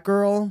 bitch. That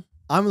girl,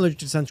 I'm allergic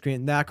to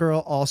sunscreen. That girl,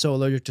 also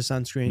allergic to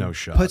sunscreen. No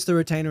shot. Puts the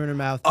retainer in her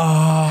mouth,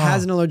 Oh.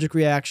 has an allergic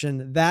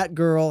reaction. That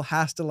girl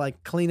has to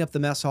like clean up the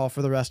mess hall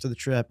for the rest of the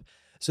trip.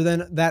 So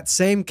then that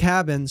same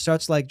cabin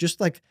starts like just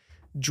like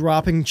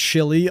dropping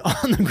chili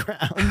on the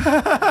ground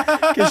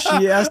because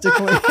she has to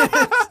clean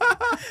it.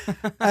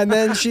 And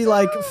then she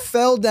like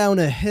fell down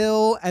a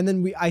hill, and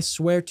then I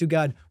swear to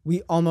God,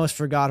 we almost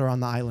forgot her on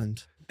the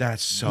island.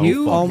 That's so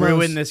You fucking- almost-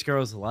 ruined this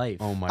girl's life.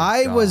 Oh my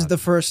I God. was the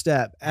first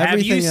step. Have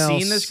Everything you else,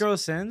 seen this girl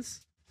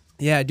since?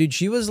 Yeah, dude,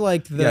 she was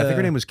like the. Yeah, I think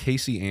her name was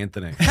Casey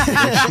Anthony.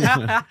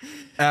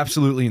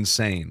 Absolutely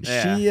insane.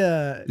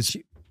 Yeah.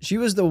 She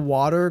was the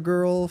water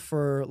girl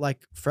for like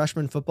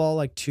freshman football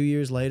like 2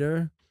 years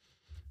later,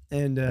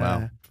 and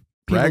Wow.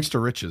 people- Rags to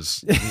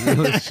riches. She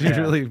Yeah.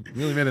 really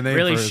made a name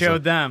Really for herself.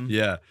 showed them.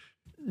 Yeah.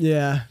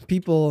 yeah,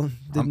 people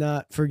did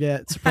not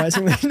forget.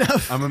 Surprisingly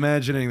enough, I'm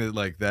imagining that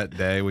like that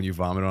day when you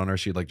vomit on her,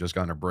 she'd like just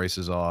gotten her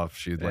braces off.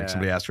 She'd like Yeah.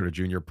 somebody asked her to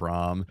junior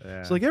prom.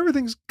 Yeah. It's like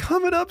everything's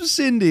coming up,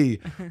 Cindy.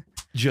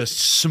 Just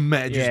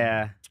smash, just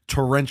Yeah.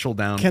 torrential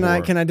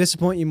downpour. can I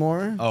disappoint you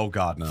more? Oh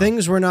God, no.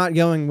 Things were not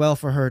going well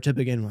for her to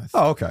begin with.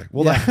 Oh, okay.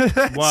 Well, Yeah.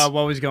 that's, What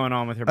was going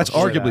on with her? That's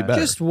before arguably that?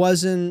 better. Just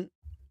wasn't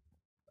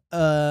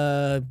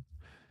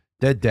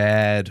dead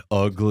dad,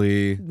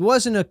 ugly.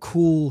 wasn't a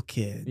cool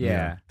kid.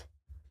 Yeah.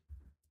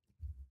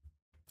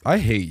 I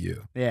hate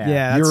you. Yeah.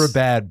 Yeah, You're a that's-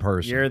 bad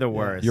person. You're the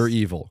worst. You're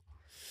evil.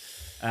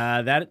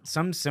 That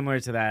something similar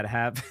to that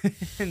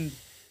happened.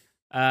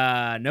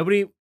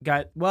 Nobody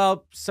got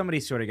somebody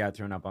sort of got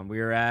thrown up on. We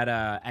were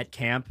at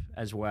camp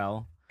as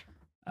well.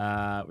 We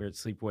were at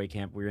sleepaway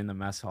camp. We were in the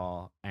mess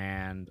hall,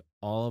 and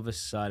all of a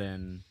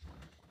sudden,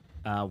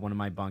 one of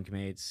my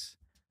bunkmates,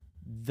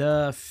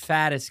 the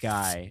fattest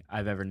guy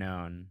I've ever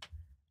known,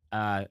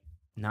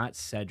 not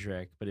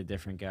Cedric, but a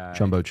different guy.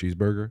 Jumbo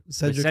cheeseburger. But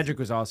Cedric, Cedric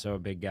was also a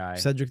big guy.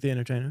 Cedric the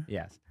Entertainer.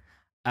 Yes.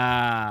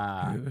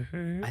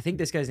 I think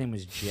this guy's name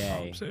was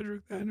Jay.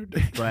 Cedric the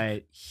Entertainer.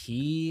 But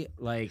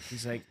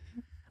he's like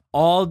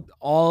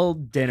all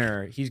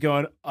dinner he's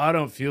going, I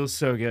don't feel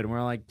so good, and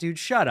we're like, dude,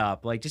 shut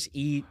up, like just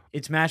eat,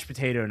 it's mashed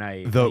potato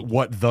night. The Like,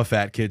 what the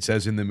fat kid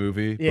says in the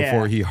movie Yeah.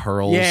 before he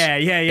hurls yeah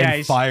and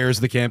he's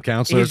fires the camp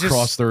counselor he's just-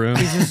 across the room.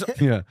 he's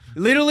just Yeah.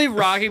 literally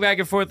rocking back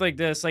and forth like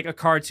this, like a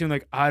cartoon,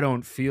 like I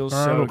don't feel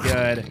so Oh.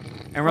 good,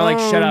 and we're like,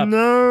 shut up.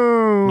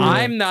 No.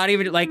 I'm not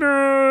even like,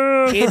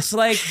 it's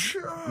like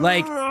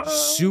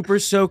super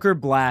soaker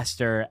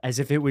blaster, as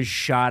if it was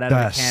shot out of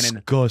a cannon.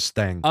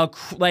 Disgusting.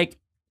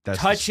 That's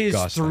Touches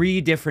disgusting.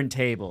 3 different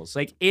tables.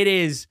 Like it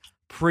is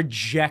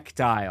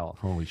projectile.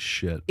 Holy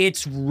shit.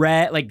 It's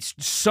red, like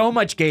so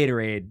much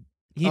Gatorade.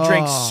 He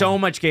drank Oh. so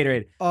much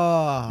Gatorade.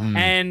 Oh. Mm.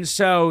 And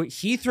so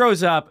he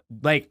throws up,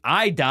 like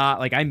I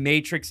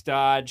matrix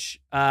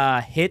dodge,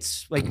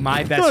 hits like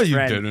my best No, you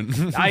friend.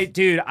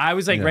 didn't. I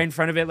was like Yeah. right in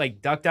front of it,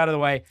 like ducked out of the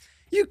way.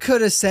 You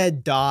could have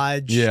said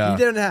dodge. Yeah. You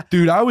didn't have.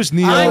 Dude, I was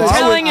Neo. I'm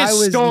telling I a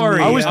was story.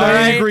 Neo. I was all 90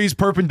 right? degrees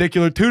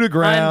perpendicular to the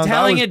ground. I'm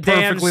telling I a was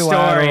damn perfectly story.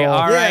 lateral.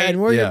 All Yeah, right.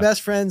 and we're your Yeah.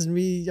 best friends, and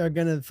we are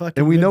gonna fucking.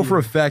 And we know rip for you.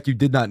 a fact you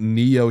did not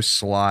Neo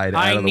slide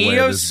out I of the way of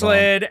Neo this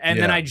slid, bump. and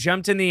then Yeah. I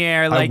jumped in the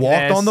air like I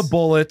walked this. on the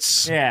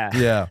bullets. Yeah.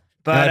 Yeah.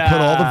 But and I put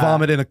all the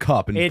vomit in a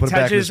cup and it put it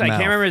back in his touches. I mouth.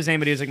 can't remember his name,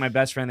 but he was like my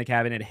best friend in the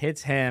cabin. It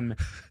hits him.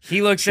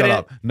 He looks Shut at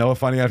up. Noah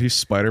finding out he's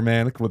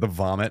Spider-Man with the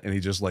vomit and he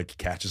just like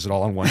catches it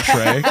all on one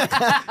tray.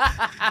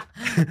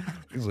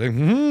 He's like,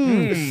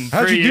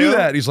 how'd for you you? do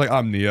that? He's like,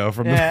 I'm Neo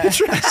from it. Yeah. the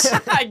Matrix.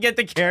 I get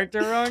the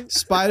character wrong.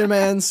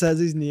 Spider-Man says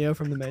he's Neo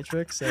from the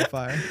Matrix. So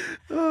fire.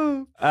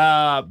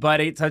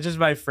 But it touches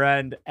my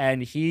friend,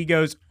 and he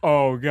goes,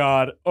 "Oh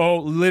God!" Oh,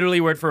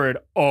 literally word for word.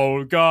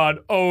 "Oh God!"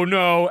 "Oh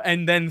no!"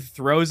 And then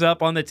throws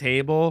up on the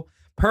table.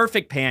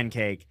 Perfect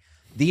pancake.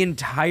 The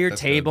entire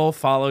That's table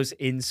follows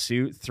in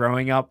suit,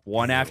 throwing up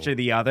one after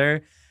the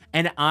other.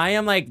 And I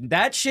am like,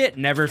 that shit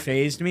never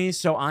phased me,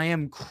 so I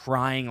am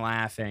crying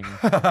laughing.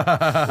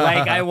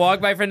 Like, I walk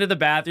my friend to the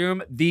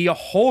bathroom, the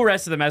whole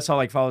rest of the mess hall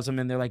like follows him,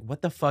 and they're like,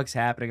 what the fuck's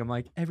happening? I'm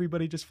like,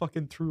 everybody just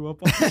fucking threw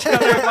up on each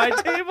other at my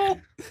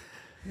table.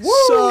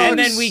 Sucks. And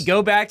then we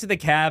go back to the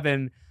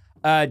cabin.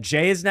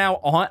 Jay is now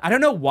on. I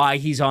don't know why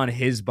he's on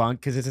his bunk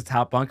because it's a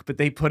top bunk, but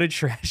they put a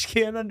trash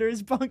can under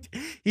his bunk.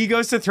 He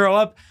goes to throw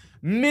up,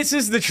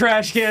 misses the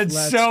trash can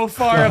so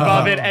far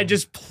above it, and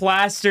just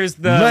plasters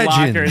the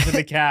Legend. lockers in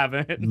the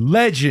cabin.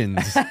 Legend.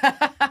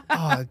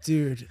 Oh,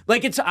 dude.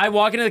 Like I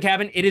walk into the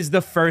cabin, it is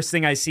the first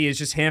thing I see is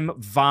just him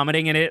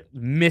vomiting in it,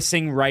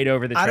 missing right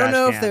over the trash I don't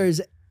know can. if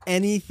there's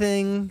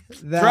anything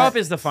that Throw up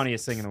is the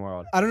funniest thing in the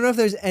world. I don't know if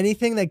there's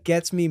anything that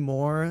gets me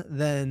more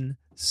than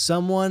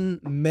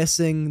someone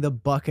missing the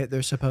bucket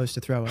they're supposed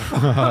to throw in.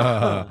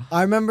 I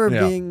remember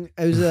Yeah.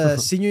 it was a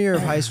senior year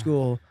of high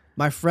school.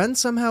 My friend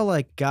somehow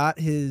like got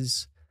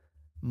his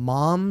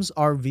mom's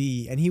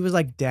RV and he was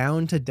like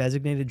down to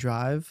designated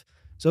drive.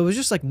 So it was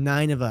just like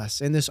 9 of us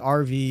in this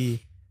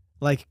RV,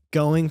 like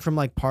going from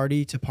like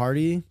party to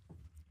party.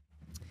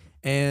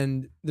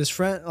 And this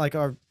friend, like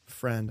our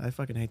friend, I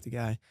fucking hate the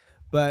guy,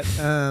 but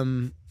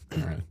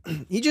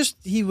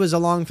he was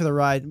along for the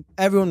ride.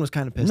 Everyone was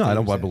kind of pissed. No, at I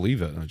him, don't. I so-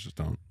 believe it. I just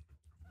don't.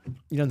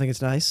 You don't think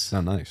it's nice? It's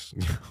not nice.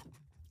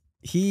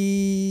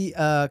 He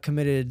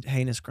committed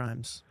heinous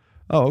crimes.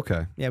 Oh,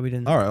 okay. Yeah, we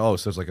didn't. All right. Oh,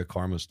 so it's like a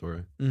karma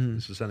story. Mhm.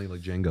 This is sounding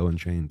like Django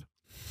Unchained.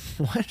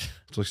 What?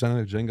 It's like sounding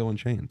like Django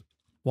Unchained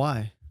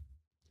Why?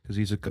 because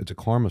it's a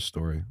karma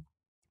story.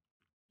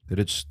 They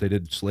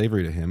did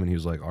slavery to him, and he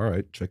was like, "All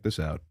right, check this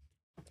out.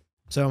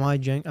 So am I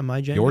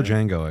Django? You're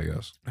Django, I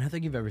guess." I don't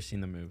think you've ever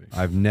seen the movie.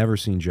 I've never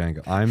seen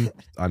Django.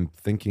 I'm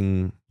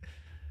thinking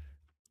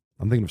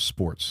of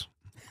sports.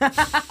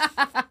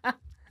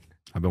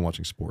 I've been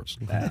watching sports.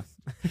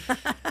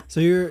 So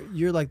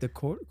you're like the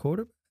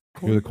quarter?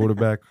 You're the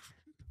quarterback.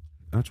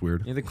 That's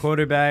weird. You're the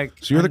quarterback.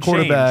 So you're the Unchanged.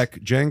 quarterback.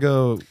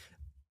 Django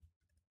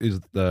is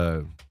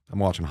the. I'm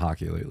watching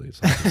hockey lately.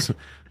 It's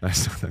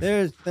nice.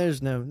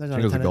 There's not a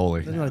Django's ton the of,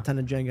 goalie. there's not a ton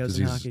of Django's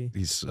in hockey.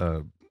 He's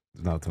not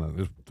a ton of.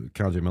 There's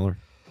Cal J. Miller,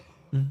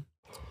 PK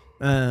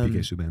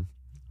Subban.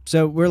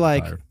 So we're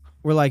Tired.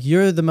 like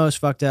you're the most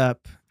fucked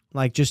up.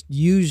 Like just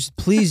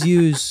please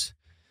use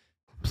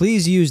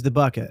the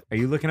bucket. Are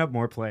you looking up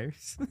more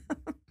players?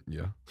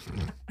 Yeah.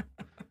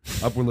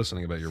 We're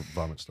listening about your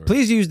vomit story.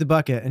 Please use the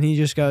bucket. And he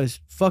just goes,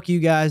 fuck you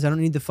guys. I don't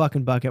need the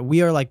fucking bucket.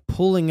 We are like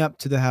pulling up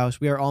to the house.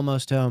 We are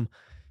almost home.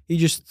 He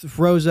just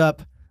throws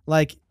up,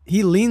 like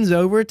he leans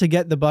over to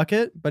get the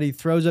bucket, but he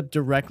throws up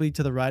directly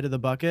to the right of the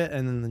bucket.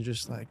 And then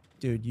just like,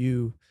 dude,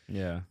 you're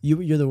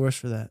the worst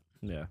for that.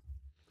 Yeah.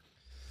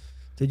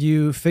 Did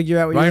you figure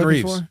out what Ryan you're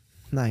looking Reeves. for?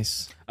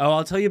 Nice. Oh,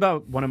 I'll tell you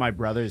about one of my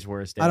brother's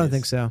worst days. I don't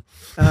think so.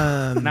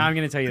 Now I'm going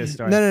to tell you the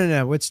story.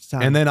 No. What's the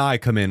time? And then I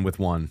come in with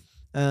one.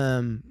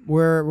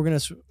 We're gonna.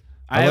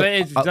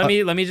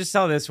 Let me just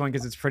tell this one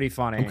because it's pretty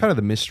funny. I'm kind of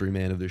the mystery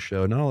man of this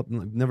show. No, I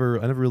never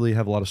really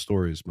have a lot of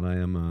stories, but I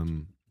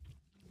am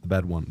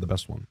the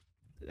best one.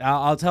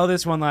 I'll tell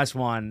this one last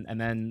one, and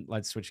then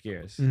let's switch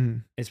gears.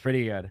 Mhm. It's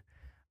pretty good.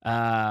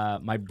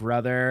 My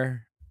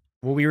brother.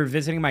 Well, we were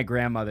visiting my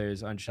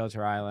grandmother's on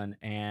Shelter Island,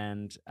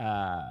 and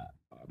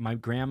my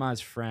grandma's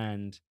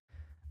friend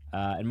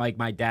and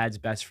my dad's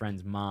best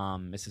friend's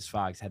mom, Mrs.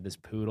 Fox, had this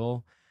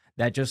poodle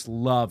that just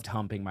loved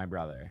humping my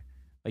brother,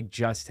 like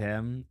just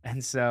him.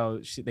 And so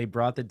they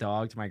brought the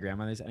dog to my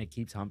grandmother's, and it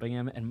keeps humping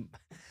him. And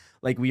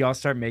like we all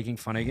start making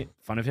fun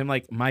of him,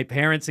 like my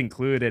parents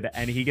included.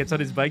 And he gets on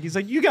his bike. He's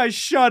like, "You guys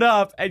shut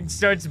up!" and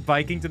starts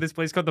biking to this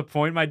place called The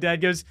Point. My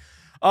dad goes,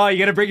 "Oh, you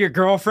gotta bring your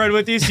girlfriend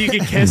with you so you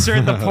can kiss her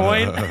at The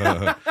Point."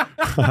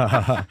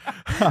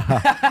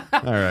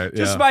 All right.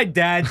 Just yeah. my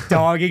dad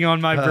dogging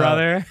on my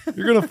brother.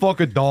 You're gonna fuck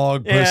a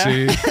dog, Yeah.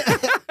 pussy.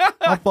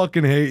 I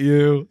fucking hate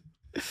you.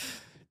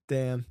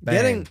 Damn.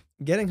 Bang.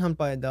 Getting humped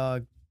by a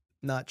dog,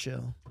 not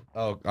chill.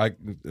 Oh,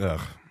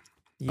 Yuck.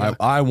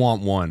 I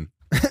want one.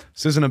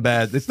 This isn't a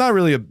bad. It's not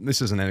really a.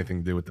 This isn't anything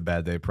to do with the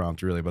bad day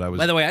prompt, really. But I was.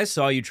 By the way, I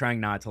saw you trying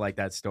not to like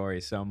that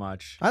story so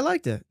much. I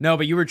liked it. No,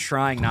 but you were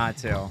trying not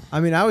to. I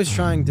mean, I was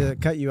trying to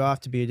cut you off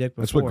to be a dick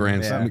before. That's what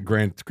Grant. Yeah.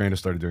 Grant has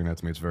started doing that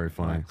to me. It's very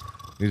funny.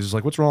 He's just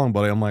like, "What's wrong,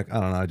 buddy?" I'm like, "I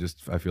don't know.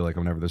 I feel like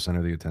I'm never the center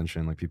of the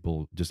attention. Like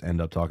people just end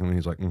up talking to me."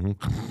 He's like,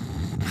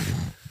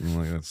 "Mm-hmm." I'm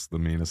like, "That's the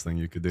meanest thing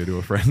you could do to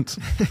a friend."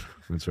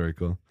 It's very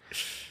cool.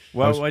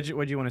 Well, what'd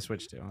you want to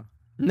switch to?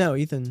 No,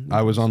 Ethan.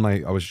 I was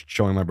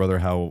showing my brother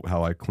how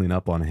I clean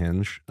up on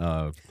Hinge.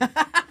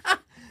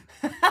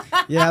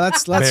 Yeah,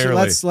 let's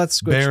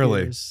switch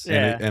barely. gears.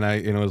 Yeah. And I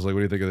was like, "What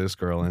do you think of this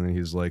girl?" And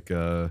he's like,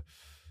 it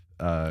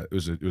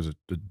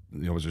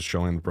was just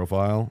showing the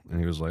profile, and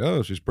he was like,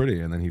 "Oh, she's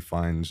pretty." And then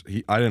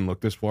I didn't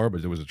look this far,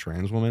 but it was a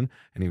trans woman,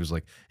 and he was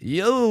like,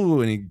 "Yo,"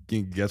 and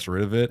he gets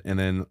rid of it, and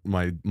then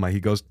he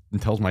goes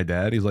and tells my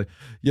dad, he's like,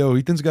 "Yo,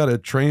 Ethan's got a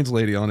trans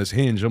lady on his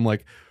Hinge." I'm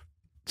like,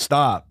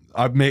 "Stop.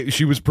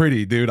 She was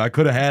pretty, dude. I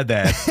could have had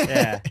that."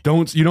 Yeah.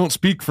 You don't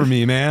speak for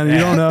me, man. You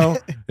don't know.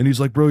 And he's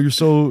like, "Bro,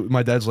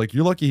 my dad's like,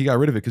 you're lucky he got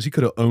rid of it because he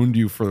could have owned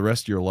you for the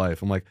rest of your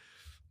life." I'm like,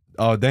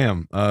 "Oh,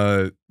 damn.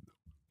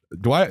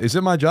 Is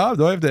it my job?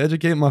 Do I have to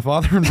educate my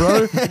father and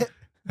brother?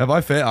 Have I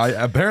failed? I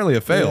apparently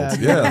have failed."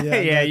 Yeah.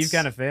 Yeah, you've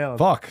kind of failed.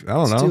 Fuck. I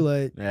don't know. It's too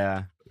late.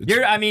 Yeah.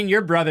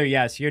 Your brother,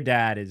 yes. Your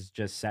dad is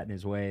just set in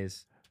his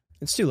ways.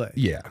 It's too late.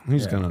 Yeah.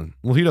 He's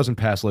he doesn't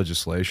pass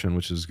legislation,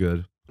 which is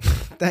good.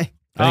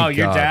 Thank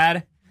Your God.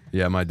 dad?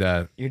 Yeah, my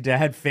dad. Your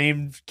dad,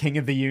 famed king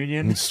of the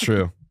union? It's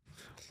true.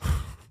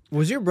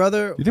 Was your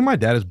brother You think my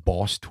dad is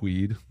Boss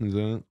Tweed? Is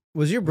that?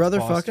 was your brother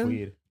Boss fucking?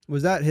 Tweed.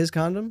 Was that his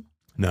condom?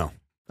 No.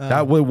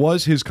 That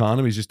was his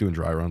condom. He's just doing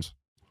dry runs.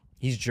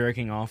 He's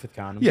jerking off with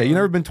condoms. Yeah, you on.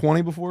 never been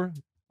 20 before?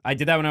 I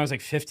did that when I was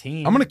like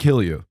 15. I'm going to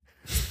kill you.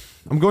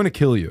 I'm going to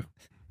kill you.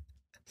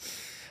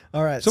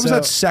 All right. Some of us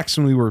had sex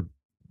when we were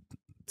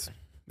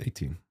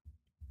 18.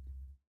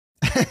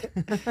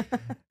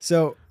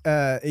 So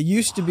it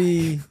used to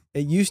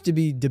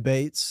be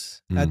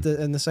debates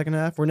in the second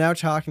half. We're now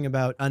talking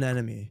about an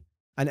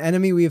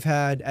enemy we've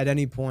had at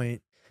any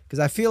point, because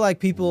I feel like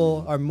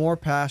people are more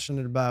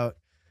passionate about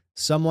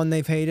someone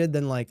they've hated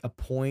than like a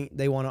point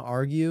they want to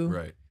argue.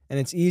 Right. And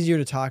it's easier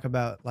to talk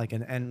about like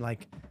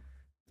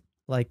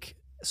like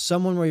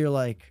someone where you're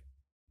like,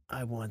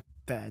 I want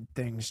bad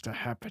things to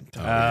happen to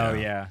me. Oh,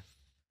 yeah.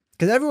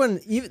 Because everyone,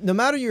 no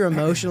matter your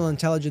emotional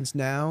intelligence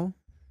now,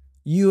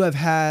 you have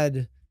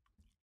had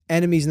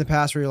enemies in the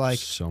past where you're like,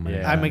 so many.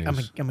 Yeah.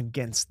 I'm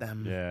against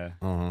them. Yeah.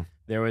 Uh-huh.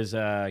 There was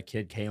a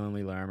kid, Kalen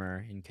Lee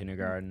Lermer, in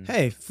kindergarten.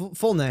 Hey,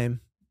 full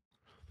name.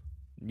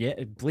 Yeah,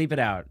 bleep it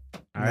out.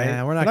 All Nah, right.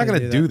 we're I'm not not gonna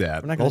going to do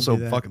that. We're not gonna Also,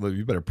 do that. fucking,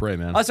 you better pray,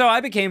 man. Also,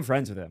 I became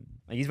friends with him.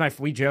 Like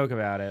we joke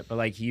about it, but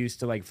like he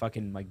used to like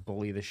fucking like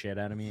bully the shit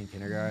out of me in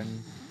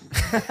kindergarten.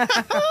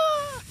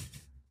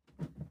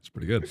 It's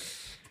pretty good.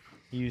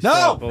 He used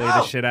to bully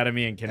the shit out of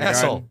me in kindergarten.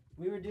 Asshole.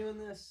 We were doing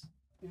this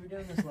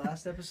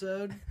last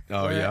episode.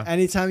 Oh, where yeah?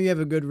 Anytime you have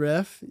a good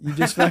riff, you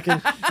just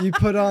fucking you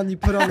put on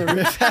the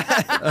riff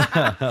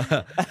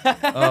hat.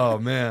 Oh,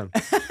 man.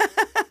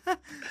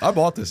 I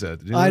bought this head.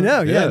 Did you I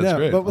know, yeah, it's no.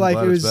 great. But I'm like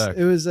glad it's back.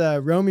 it was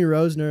Romy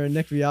Rosner and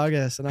Nick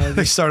Viagas, and I was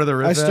They started the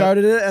riff. I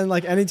started it, and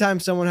like anytime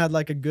someone had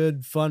like a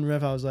good fun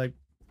riff, I was like,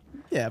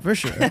 yeah, for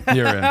sure.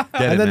 You're in. Get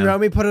And it, then man.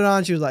 Romy put it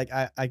on. She was like,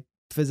 I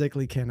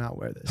physically cannot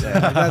wear this. Yeah,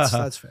 like,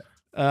 that's fair.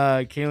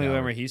 Kaylee Yeah.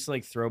 Lermer, he used to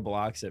like throw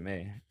blocks at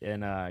me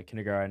in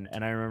kindergarten,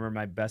 and I remember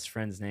my best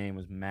friend's name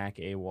was Mac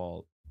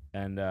Awalt,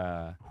 and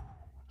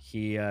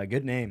he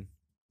good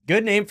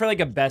name for like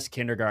a best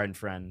kindergarten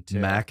friend too.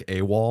 Mac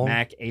AWOL?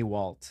 Mac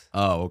Awalt.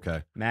 Oh,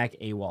 okay. Mac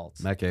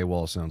Awalt. Mac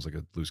AWOL sounds like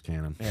a loose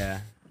cannon. Yeah,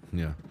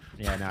 Yeah.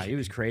 yeah. No, he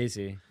was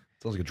crazy.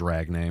 Sounds like a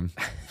drag name.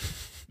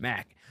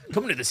 Mac,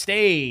 coming to the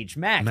stage.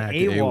 Mac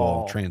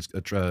AWOL.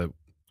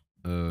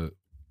 Awalt.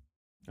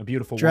 A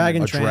beautiful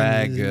Dragon woman. A Train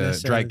drag, isn't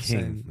necessarily drag the king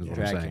same. is what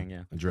Drag I'm saying. king,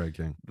 yeah. A drag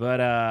king.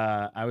 But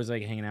I was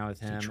like hanging out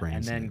with a him,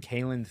 trans and then name.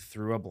 Kalen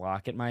threw a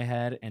block at my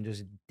head and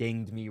just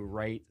dinged me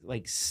right,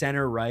 like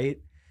center right,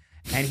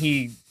 and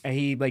he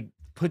like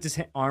puts his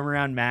arm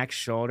around Mac's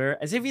shoulder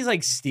as if he's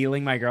like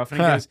stealing my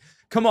girlfriend. He goes,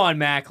 "Come on,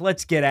 Mac,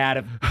 let's get out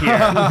of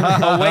here,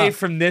 away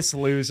from this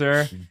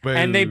loser."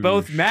 And they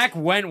both, Mac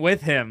went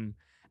with him,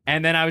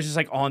 and then I was just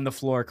like on the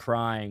floor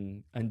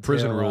crying until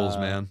Prison rules,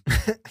 man.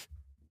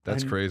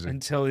 That's crazy.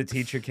 Until the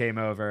teacher came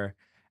over.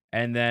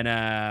 And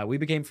then we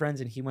became friends,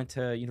 and he went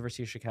to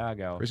University of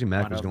Chicago. Crazy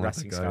Mac on was a going to let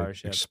that wrestling guy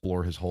scholarship.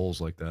 explore his holes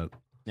like that.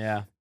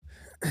 Yeah.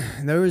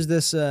 There was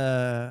this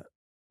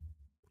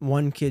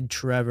one kid,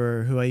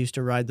 Trevor, who I used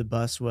to ride the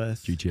bus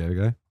with. GTA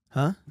guy?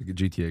 Huh? Like a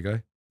GTA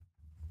guy?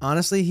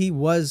 Honestly, he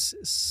was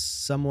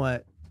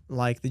somewhat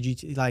like the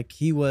GT. Like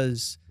he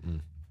was.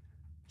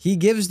 He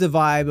gives the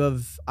vibe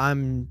of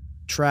I'm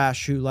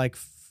trash who like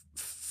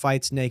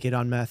fights naked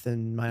on meth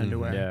in my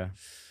underwear. Yeah.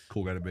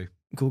 Cool guy to be.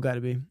 Cool guy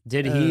to be.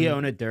 Did he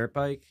own a dirt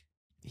bike?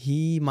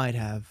 He might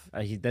have.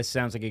 This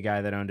sounds like a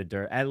guy that owned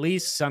at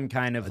least some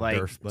kind of A like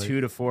derf bike?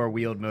 2 to 4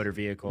 wheeled motor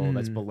vehicle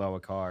that's below a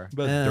car.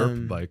 But derp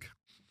Um, bike.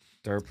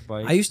 Derp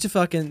bike. I used to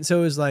fucking. So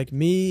it was like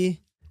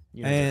me.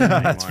 You don't do and-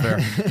 that That's anymore.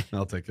 fair.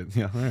 I'll take it.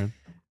 Yeah, all right.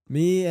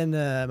 Me and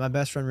my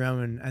best friend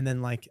Roman, and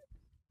then like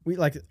we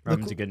like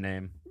Roman's a good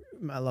name.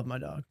 I love my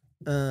dog.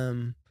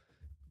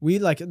 We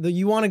like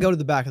you want to go to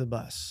the back of the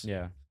bus.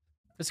 Yeah.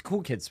 It's a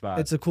cool kid spot.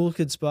 It's a cool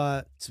kid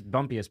spot. It's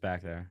bumpiest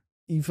back there.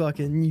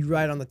 You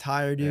ride on the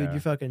tire, dude.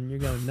 Yeah. You're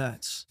going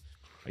nuts.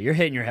 You're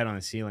hitting your head on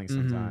the ceiling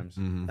sometimes.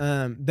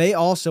 They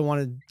also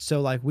wanted,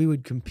 so like we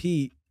would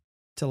compete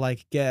to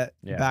like get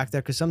back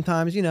there, because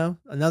sometimes, you know,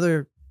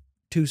 another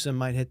twosome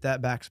might hit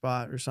that back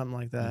spot or something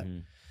like that.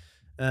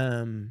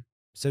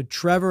 So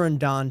Trevor and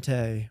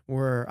Dante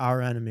were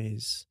our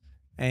enemies,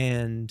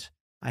 and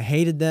I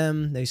hated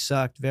them. They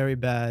sucked very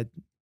bad,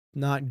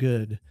 not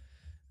good.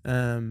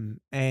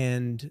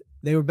 And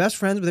they were best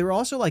friends, but they were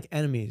also like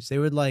enemies. They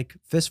would like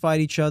fist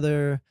fight each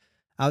other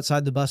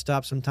outside the bus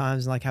stop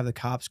sometimes, and like have the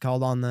cops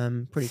called on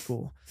them. Pretty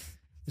cool.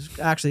 It's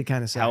actually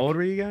kind of sad. How old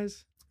were you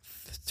guys?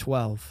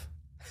 12.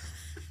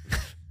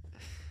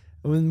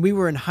 When we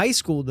were in high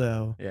school,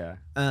 though,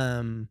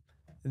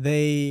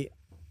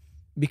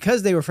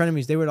 because they were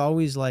frenemies, they would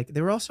always like,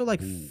 they were also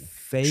like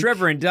fake.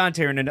 Trevor and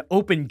Dante are in an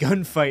open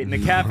gunfight in the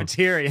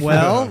cafeteria.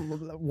 Well,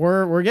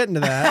 we're getting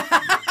to that.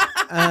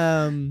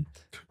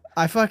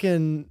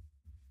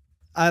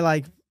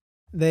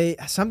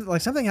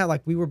 Something had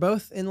like, we were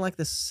both in like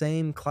the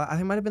same class. I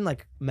think it might have been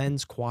like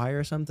men's choir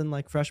or something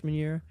like freshman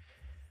year.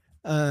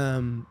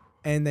 And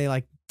they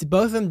like,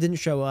 both of them didn't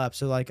show up.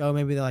 So like, oh,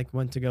 maybe they like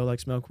went to go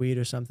like smoke weed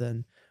or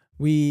something.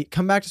 We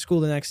come back to school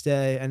the next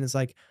day, and it's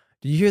like,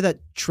 did you hear that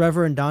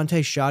Trevor and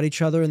Dante shot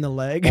each other in the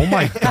leg? Oh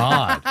my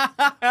God.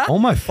 Oh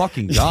my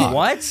fucking God.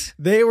 What?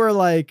 They were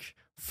like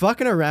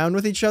fucking around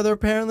with each other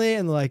apparently,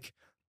 and like,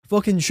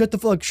 fucking shut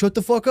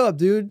the fuck up,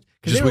 dude.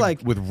 Because they were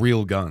like with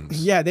real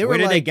guns. Yeah, they were. Where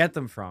did like, they get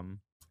them from?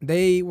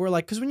 They were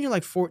like, because when you're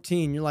like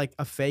 14, you're like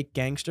a fake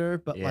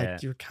gangster, but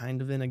like you're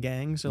kind of in a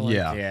gang. So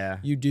like,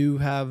 you do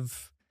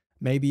have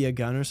maybe a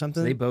gun or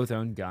something. They both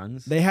own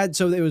guns. They had,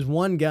 so it was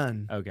one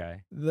gun.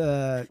 Okay.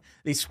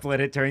 They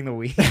split it during the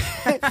week.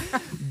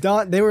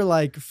 They were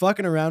like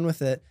fucking around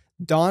with it.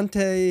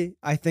 Dante,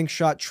 I think,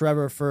 shot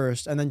Trevor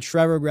first, and then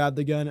Trevor grabbed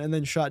the gun and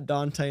then shot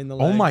Dante in the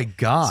leg. Oh my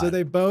God. So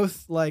they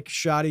both like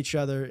shot each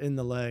other in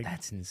the leg.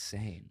 That's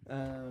insane.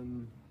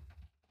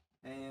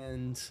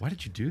 And why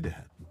did you do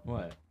that?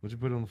 What? What'd you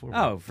put it on the floor?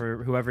 Oh,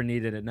 for whoever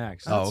needed it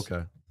next. Oh,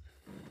 okay.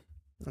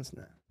 That's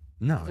not.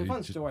 No, It's a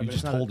fun story, you but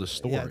just it's not told a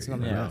story. yeah, it's not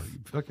you enough. You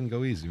fucking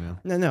go easy, man.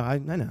 No, I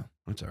know.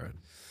 That's all right.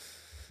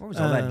 Where was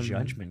all that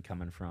judgment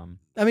coming from?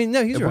 I mean,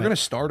 no, he's If right. we're gonna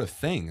start a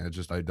thing, I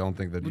don't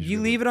think that Would you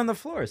leave it on the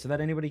floor so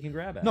that anybody can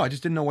grab it? No, I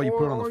just didn't know why you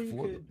put it on the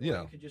floor.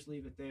 You could just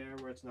leave it there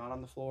where it's not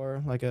on the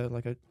floor, like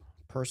a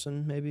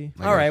person maybe.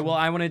 All right. Well,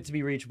 I want it to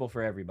be reachable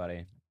for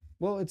everybody.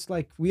 Well, it's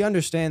like, we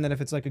understand that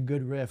if it's like a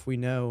good riff, we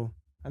know.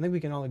 I think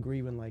we can all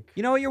agree when like.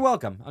 You know what? You're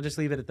welcome. I'll just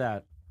leave it at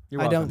that.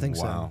 You're I welcome. don't think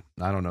so. Wow.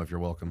 I don't know if you're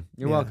welcome.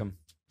 You're welcome.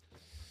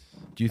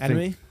 Do you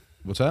Enemy? think?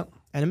 What's that?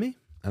 Enemy?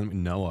 Enemy?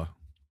 Noah.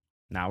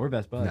 Nah, we're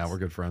best buds. Nah, we're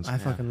good friends. I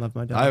fucking love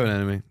my dog. I have an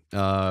enemy.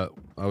 I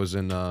was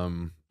in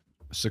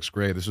 6th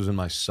grade. This was in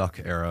my suck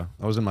era.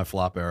 I was in my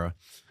flop era.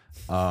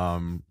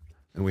 And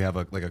we have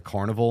a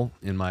carnival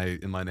in my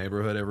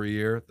neighborhood every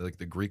year, like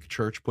the Greek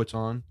church puts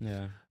on.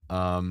 Yeah.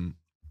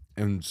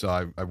 And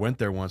so I went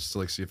there once to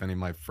like see if any of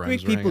my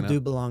friends Greek were people hanging do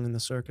out. belong in the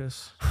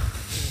circus.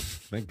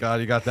 Thank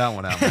God you got that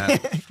one out, man.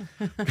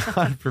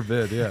 God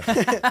forbid, yeah.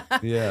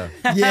 Yeah.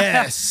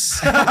 Yes.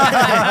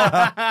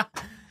 That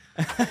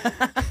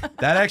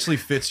actually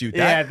fits you.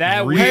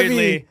 That really,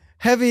 weirdly.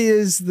 Heavy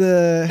is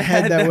the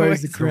head that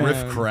wears the the crown.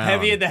 riff crown.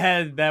 Heavy in the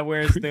head that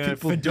wears the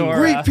fedora.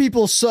 Greek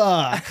people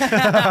suck.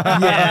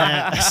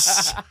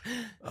 Yes.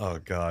 Oh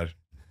God.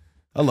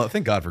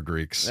 Thank God for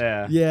Greeks.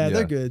 Yeah. Yeah,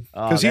 they're good.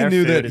 Because their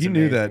he food is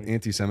knew that amazing.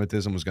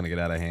 anti-Semitism was going to get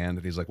out of hand,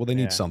 and he's like, well, they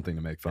need something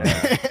to make fun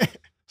of.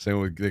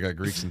 So they got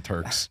Greeks and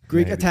Turks.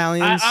 Greek, maybe.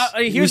 Italians.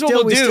 Here's what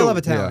we'll we do. still have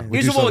Italians. We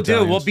Here's do what we'll some do.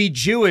 We'll Italians. be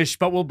Jewish,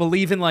 but we'll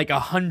believe in like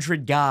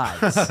 100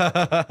 guys.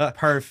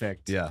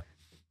 Perfect. Yeah.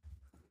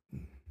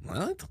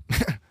 What?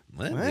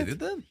 What? They did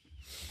that?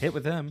 Hit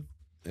with them.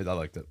 I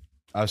liked it.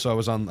 So I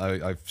was on.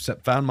 I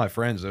found my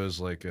friends. I was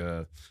like,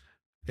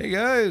 "Hey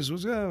guys,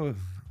 what's going?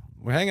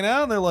 We're hanging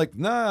out." And they're like,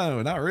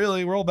 "No, not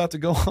really. We're all about to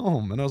go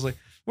home." And I was like,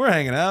 "We're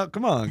hanging out.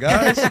 Come on,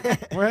 guys.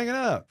 We're hanging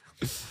out."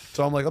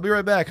 So I'm like, "I'll be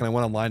right back." And I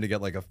went online to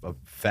get like a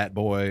fat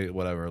boy,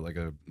 whatever, like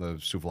a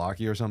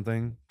souvlaki or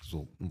something. It's a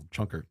little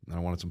chunker. And I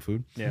wanted some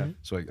food. Yeah.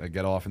 So I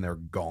get off and they're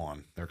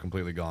gone. They're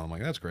completely gone. I'm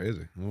like, that's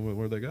crazy.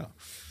 Where'd they go?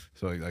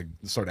 So I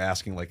start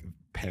asking like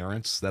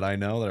parents that I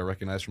know that I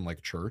recognize from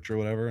like church or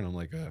whatever. And I'm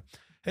like,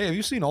 hey, have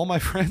you seen all my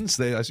friends?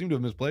 I seem to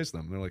have misplaced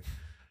them. And they're like,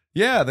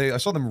 yeah, I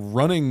saw them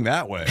running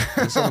that way.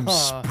 I saw them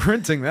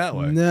sprinting that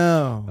way.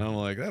 No. And I'm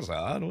like, that's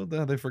odd. What the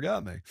hell? They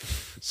forgot me.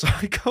 So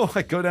I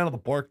go down to the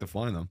park to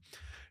find them.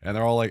 And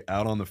they're all like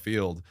out on the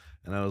field.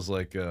 And I was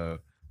like, well,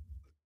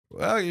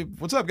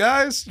 what's up,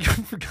 guys?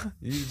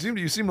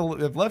 You seem to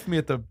have left me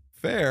at the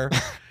fair.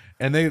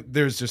 And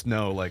there's just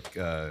no like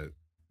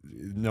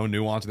no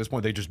nuance at this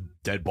point. They just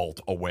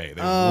deadbolt away.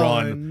 They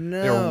run.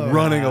 No. They're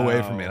running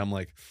away from me. And I'm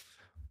like,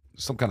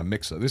 some kind of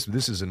mix of this.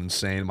 This is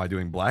insane. Am I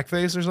doing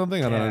blackface or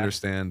something? I don't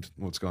understand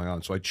what's going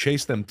on. So I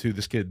chased them to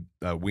this kid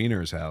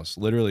Wiener's house.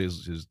 Literally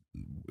is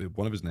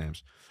one of his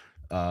names.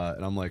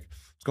 And I'm like,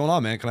 what's going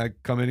on, man? Can I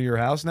come into your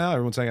house now?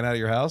 Everyone's hanging out at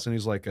your house. And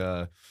he's like,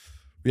 yeah,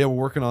 we're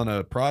working on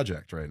a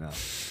project right now.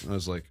 And I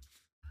was like,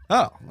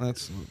 oh, I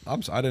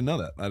didn't know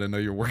that. I didn't know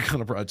you're working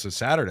on a project. It's a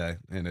Saturday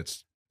and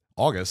it's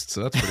August,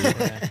 so that's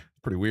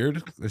pretty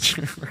weird that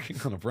you're working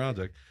on a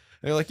project.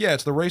 And they're like, yeah,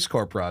 it's the race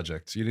car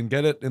project. You didn't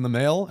get it in the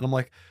mail? And I'm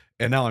like,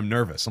 and now I'm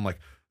nervous. I'm like,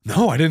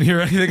 no, I didn't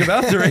hear anything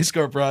about the race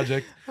car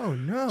project. Oh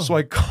no. So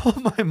I call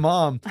my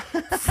mom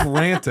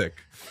frantic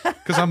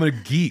because I'm a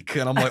geek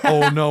and I'm like,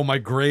 oh no, my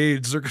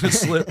grades are gonna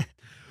slip.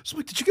 So I'm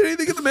like, did you get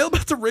anything in the mail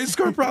about the race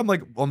car project? I'm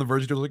like on the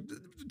verge of like,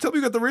 tell me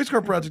you got the race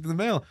car project in the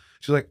mail.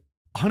 She's like,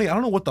 honey, I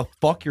don't know what the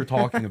fuck you're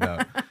talking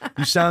about.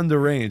 You sound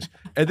deranged.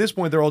 At this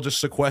point, they're all just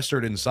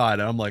sequestered inside.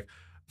 And I'm like,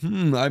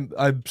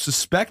 I'm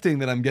suspecting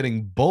that I'm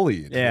getting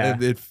bullied. Yeah.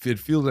 It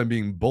feels I'm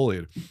being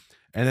bullied.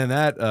 And then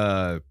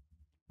that,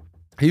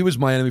 he was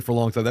my enemy for a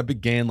long time. That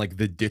began like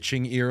the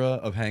ditching era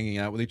of hanging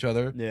out with each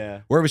other.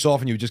 Yeah. Where every so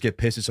often you would just get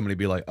pissed at somebody and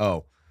be like,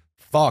 oh,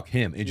 fuck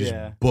him. And just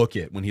book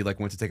it when he like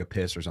went to take a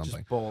piss or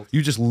something.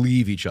 You just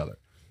leave each other.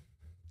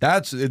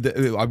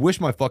 I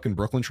wish my fucking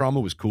Brooklyn trauma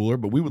was cooler,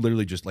 but we would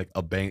literally just like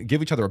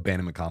give each other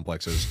abandonment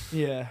complexes.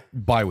 Yeah.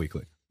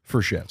 Bi-weekly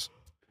for shits.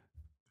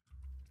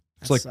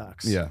 It's That like,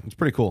 sucks. yeah, it's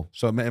pretty cool.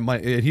 So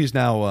he's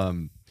now,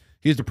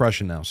 he's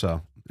depression now.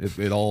 So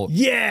it all,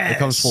 it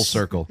comes full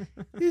circle.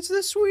 It's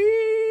the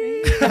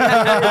sweet,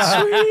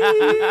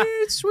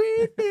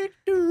 sweet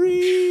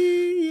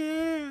victory.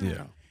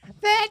 Yeah.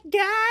 That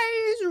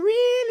guy is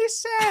really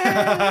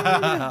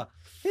sad.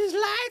 His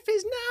life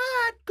is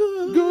not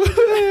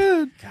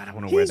good. God, I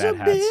want to wear that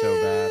hat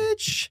so bad.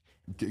 bitch.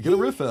 Get a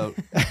riff out.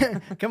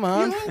 Come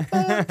on.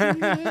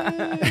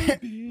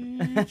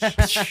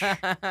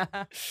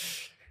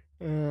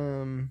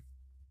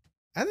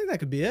 I think that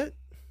could be it.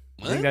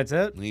 I think that's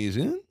it. He's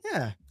in.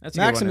 Yeah. That's a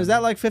good Maxim, one, is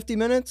that like 50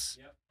 minutes?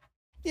 Yep.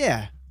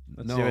 Yeah.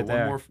 Let's No, do it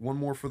there. one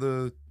more for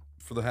the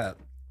hat.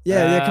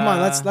 Yeah. Come on.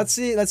 Let's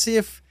see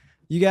if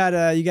you got.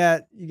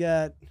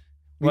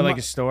 What, like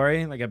a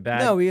story, like a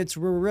bad? No, we're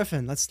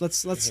riffing.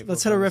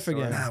 Let's hit a riff story.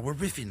 again. Nah, we're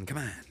riffing. Come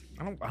on.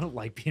 I don't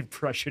like being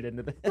pressured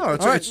into this. No,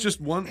 it's, All right. it's just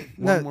one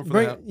No, more for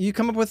the hat. you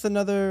come up with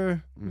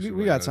another. Let me see We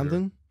what I got got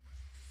something.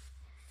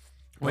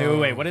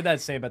 Wait. What did that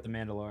say about the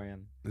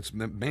Mandalorian? It's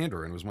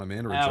Mandarin. It was my Oh,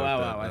 Mandarin wow, joke.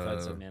 I thought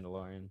it said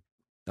Mandalorian.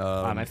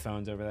 My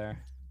phone's over there.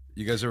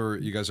 You guys ever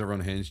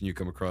unhinged and you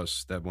come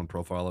across that one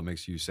profile that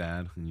makes you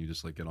sad and you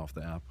just like get off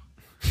the app?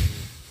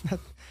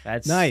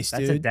 That's nice,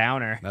 That's dude. a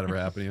downer. That ever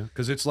happened to you?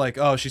 Because it's like,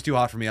 oh, she's too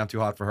hot for me, I'm too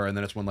hot for her, and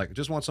then it's one like,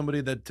 just want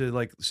somebody to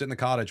like sit in the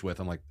cottage with.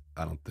 I'm like,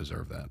 I don't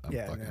deserve that. I'm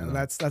Yeah, fucking, no,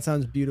 that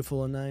sounds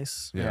beautiful and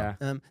nice. yeah.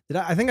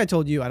 I think I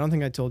told you. I don't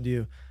think I told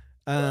you.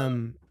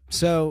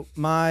 So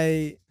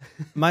my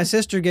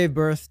sister gave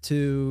birth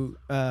to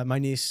my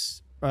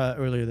niece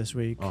earlier this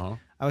week. Uh-huh.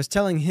 I was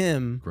telling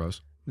him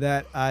Gross.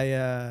 that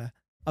I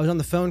was on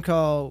the phone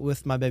call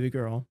with my baby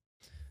girl.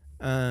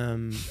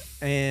 And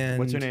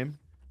What's her name?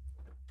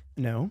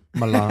 No.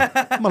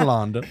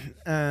 Melanda.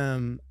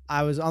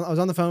 I was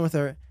on the phone with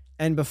her,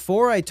 and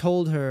before I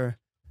told her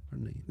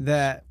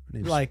that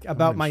like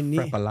about my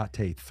niece.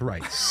 Latte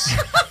thrice.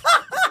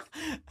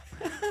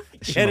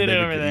 Get it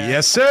over there.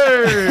 Yes,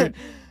 sir.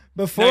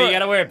 Before No, you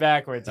gotta wear it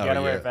backwards. You Oh,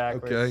 gotta wear yeah. it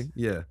backwards. Okay.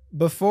 Yeah.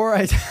 before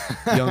I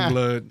Young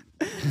blood.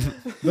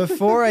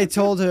 before I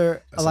told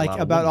her That's a like lot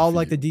of about women all for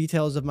like you. the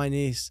details of my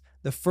niece,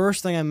 the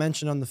first thing I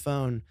mentioned on the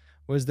phone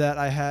was that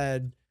I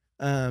had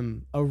a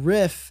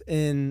riff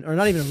or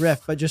not even a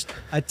riff, but just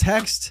a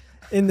text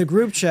in the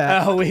group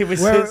chat. Oh, it was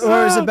Where his-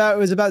 it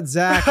was about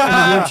Zach in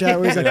the group chat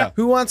where he's like, Yeah.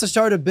 who wants to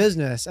start a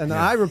business? And then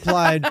I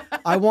replied,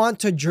 I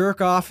want to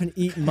jerk off and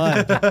eat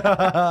mud.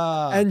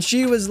 And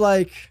she was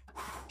like,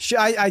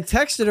 I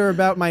texted her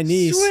about my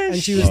niece, and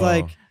she was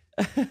like,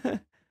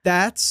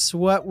 that's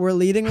what we're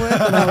leading with.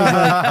 And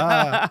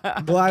I was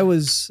like, well, I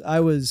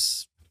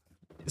was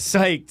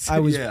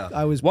Psyched. Yeah.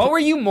 I was. What were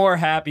you more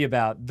happy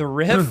about, the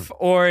riff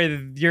or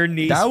your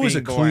niece? That was a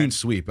being clean born?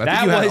 sweep. I That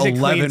think you had was a clean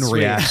 11 sweep.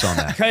 reacts on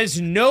that.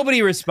 Because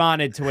nobody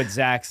responded to what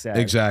Zach said.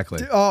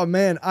 Exactly. Oh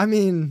man, I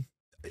mean,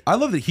 I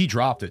love that he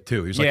dropped it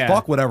too. He was like, Yeah.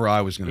 fuck whatever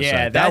I was going to say.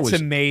 Yeah, That that's was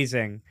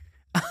amazing.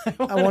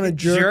 I want to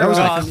jerk that was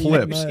off like and eat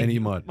clips mud. and eat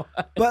mud.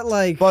 But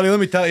like, Buddy, let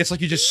me tell you, it's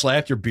like you just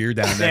slapped your beer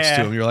down next Yeah.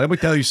 to him. You're like, let me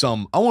tell you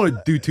something. I want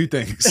to do two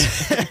things.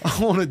 I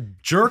want to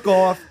jerk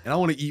off and I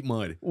want to eat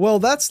mud. well,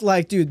 that's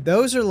like, dude,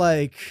 those are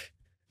the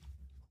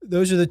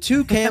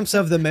two camps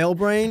of the male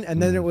brain,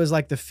 and then it was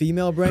like the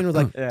female brain was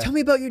like, Yeah. tell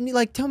me about your niece,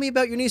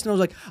 and I was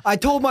like, I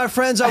told my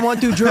friends I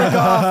want to jerk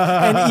off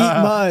and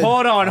eat mud,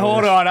 Hold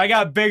on. I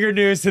got bigger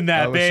news than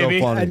that, That was so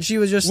baby. funny. and she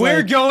was just We're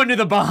like, going to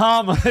the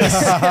Bahamas.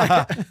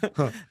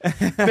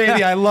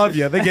 Baby, I love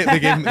you. We give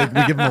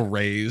him a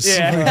raise.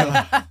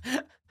 Yeah.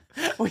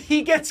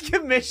 He gets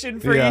commission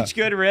for Yeah. each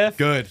good riff.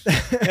 Good.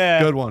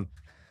 Yeah. Good one.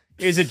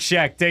 Here's a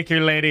check. Take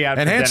your lady out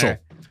And for Hansel. dinner.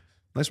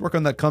 Nice work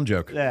on that cum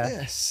joke. Yeah.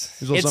 Yes.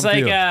 Here's a little It's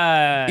something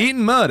like for you.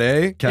 Eating mud,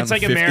 eh? Counting it's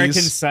like 50s. American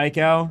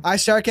Psycho. I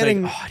start It's like,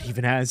 getting oh, it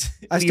even has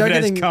I it start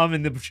even getting- has cum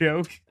in the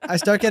joke. I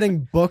start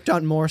getting booked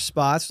on more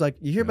spots. Like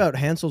you hear about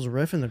Hansel's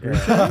riff in the group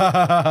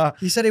chat?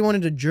 He said he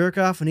wanted to jerk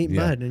off and eat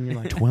Yeah. mud, and you're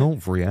like,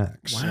 12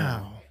 reacts.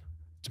 wow,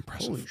 It's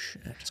impressive. holy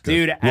shit. It's good.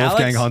 Dude,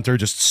 Wolfgang Alex- Hunter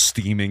just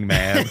steaming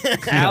mad.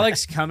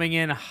 Alex coming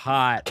in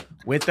hot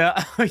with the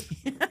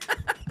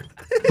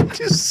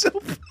just so.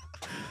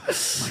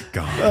 My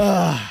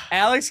God.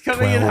 Alex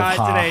coming in 12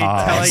 hot today,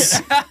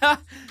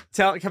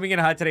 ha-has. coming in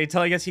hot today,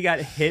 telling us he got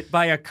hit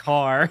by a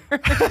car.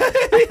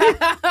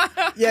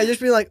 Yeah,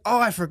 just be like, oh,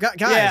 I forgot,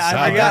 guys. Yeah,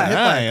 I got forgot. hit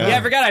by a Yeah, car. Yeah,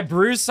 I forgot I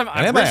bruised some.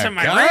 I Hey, bruised man, some of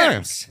my guys.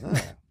 ribs.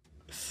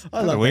 I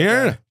love that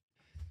Weird.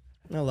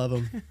 guy. I love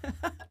him.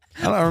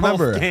 I don't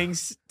remember.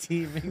 Wolfgang's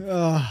teaming.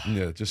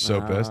 Yeah, just so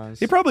Nah, pissed. it's-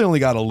 He probably only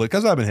got a little,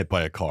 because I've been hit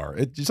by a car.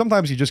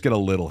 Sometimes you just get a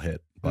little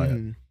hit by it.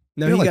 Mhm.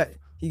 No, You're he like- got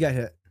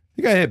hit.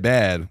 You got hit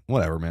bad.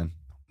 Whatever, man.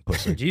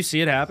 Pussy. Did you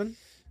see it happen?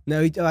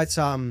 No, I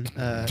saw him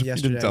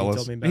yesterday. tell he us.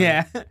 told me about it.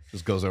 Yeah.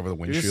 Just goes over the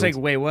You're windshield. just like,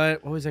 wait,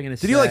 what? What was I gonna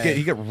say? Did he like get?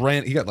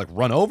 He got like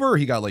run over. Or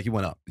he got like he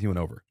went up. He went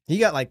over. He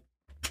got like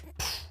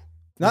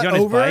not he on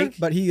his over, bike?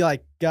 but he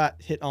like got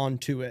hit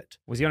onto it.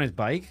 Was he on his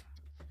bike?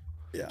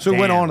 Yeah. So he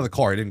went Damn. on to the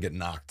car. He didn't get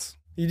knocked.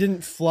 He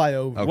didn't fly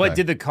over. Okay. What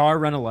did the car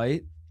run a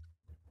light?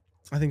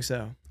 I think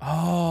so.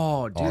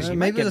 Oh, dude, Awesome. he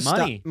might maybe get the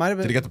money. stop might have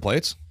been. Did he get the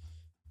plates?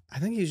 I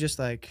think he's just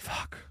like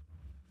Fuck.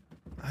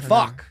 I don't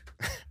Fuck.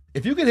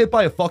 If you get hit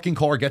by a fucking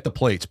car, get the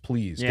plates,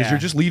 please, because Yeah. you're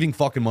just leaving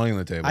fucking money on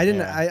the table. I didn't.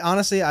 Yeah. I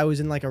honestly, I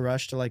was in like a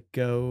rush to like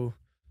go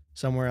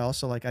somewhere else,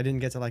 so like I didn't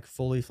get to like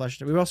fully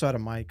flesh it. We also had a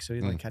mic, so he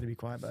like had to be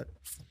quiet. But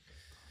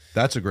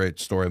That's a great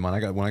story of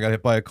mine. When I got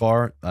hit by a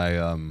car,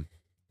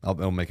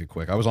 I'll make it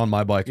quick. I was on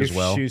my bike Your as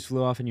well. shoes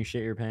flew off and you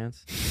shit your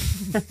pants.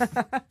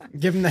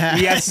 give him the hat.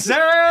 Yes, sir.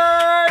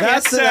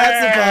 That's yes, the sir.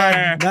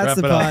 That's Wrap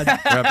the it up. pod.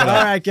 Wrap it All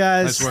up. right,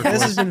 guys. Nice work, This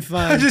boys. has been I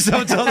fun. just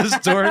don't tell the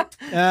story.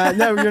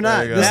 No, you're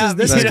not. you go.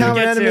 This Yeah, is you Common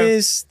get to.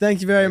 Enemies.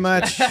 Thank you very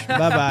much. Bye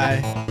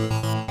bye.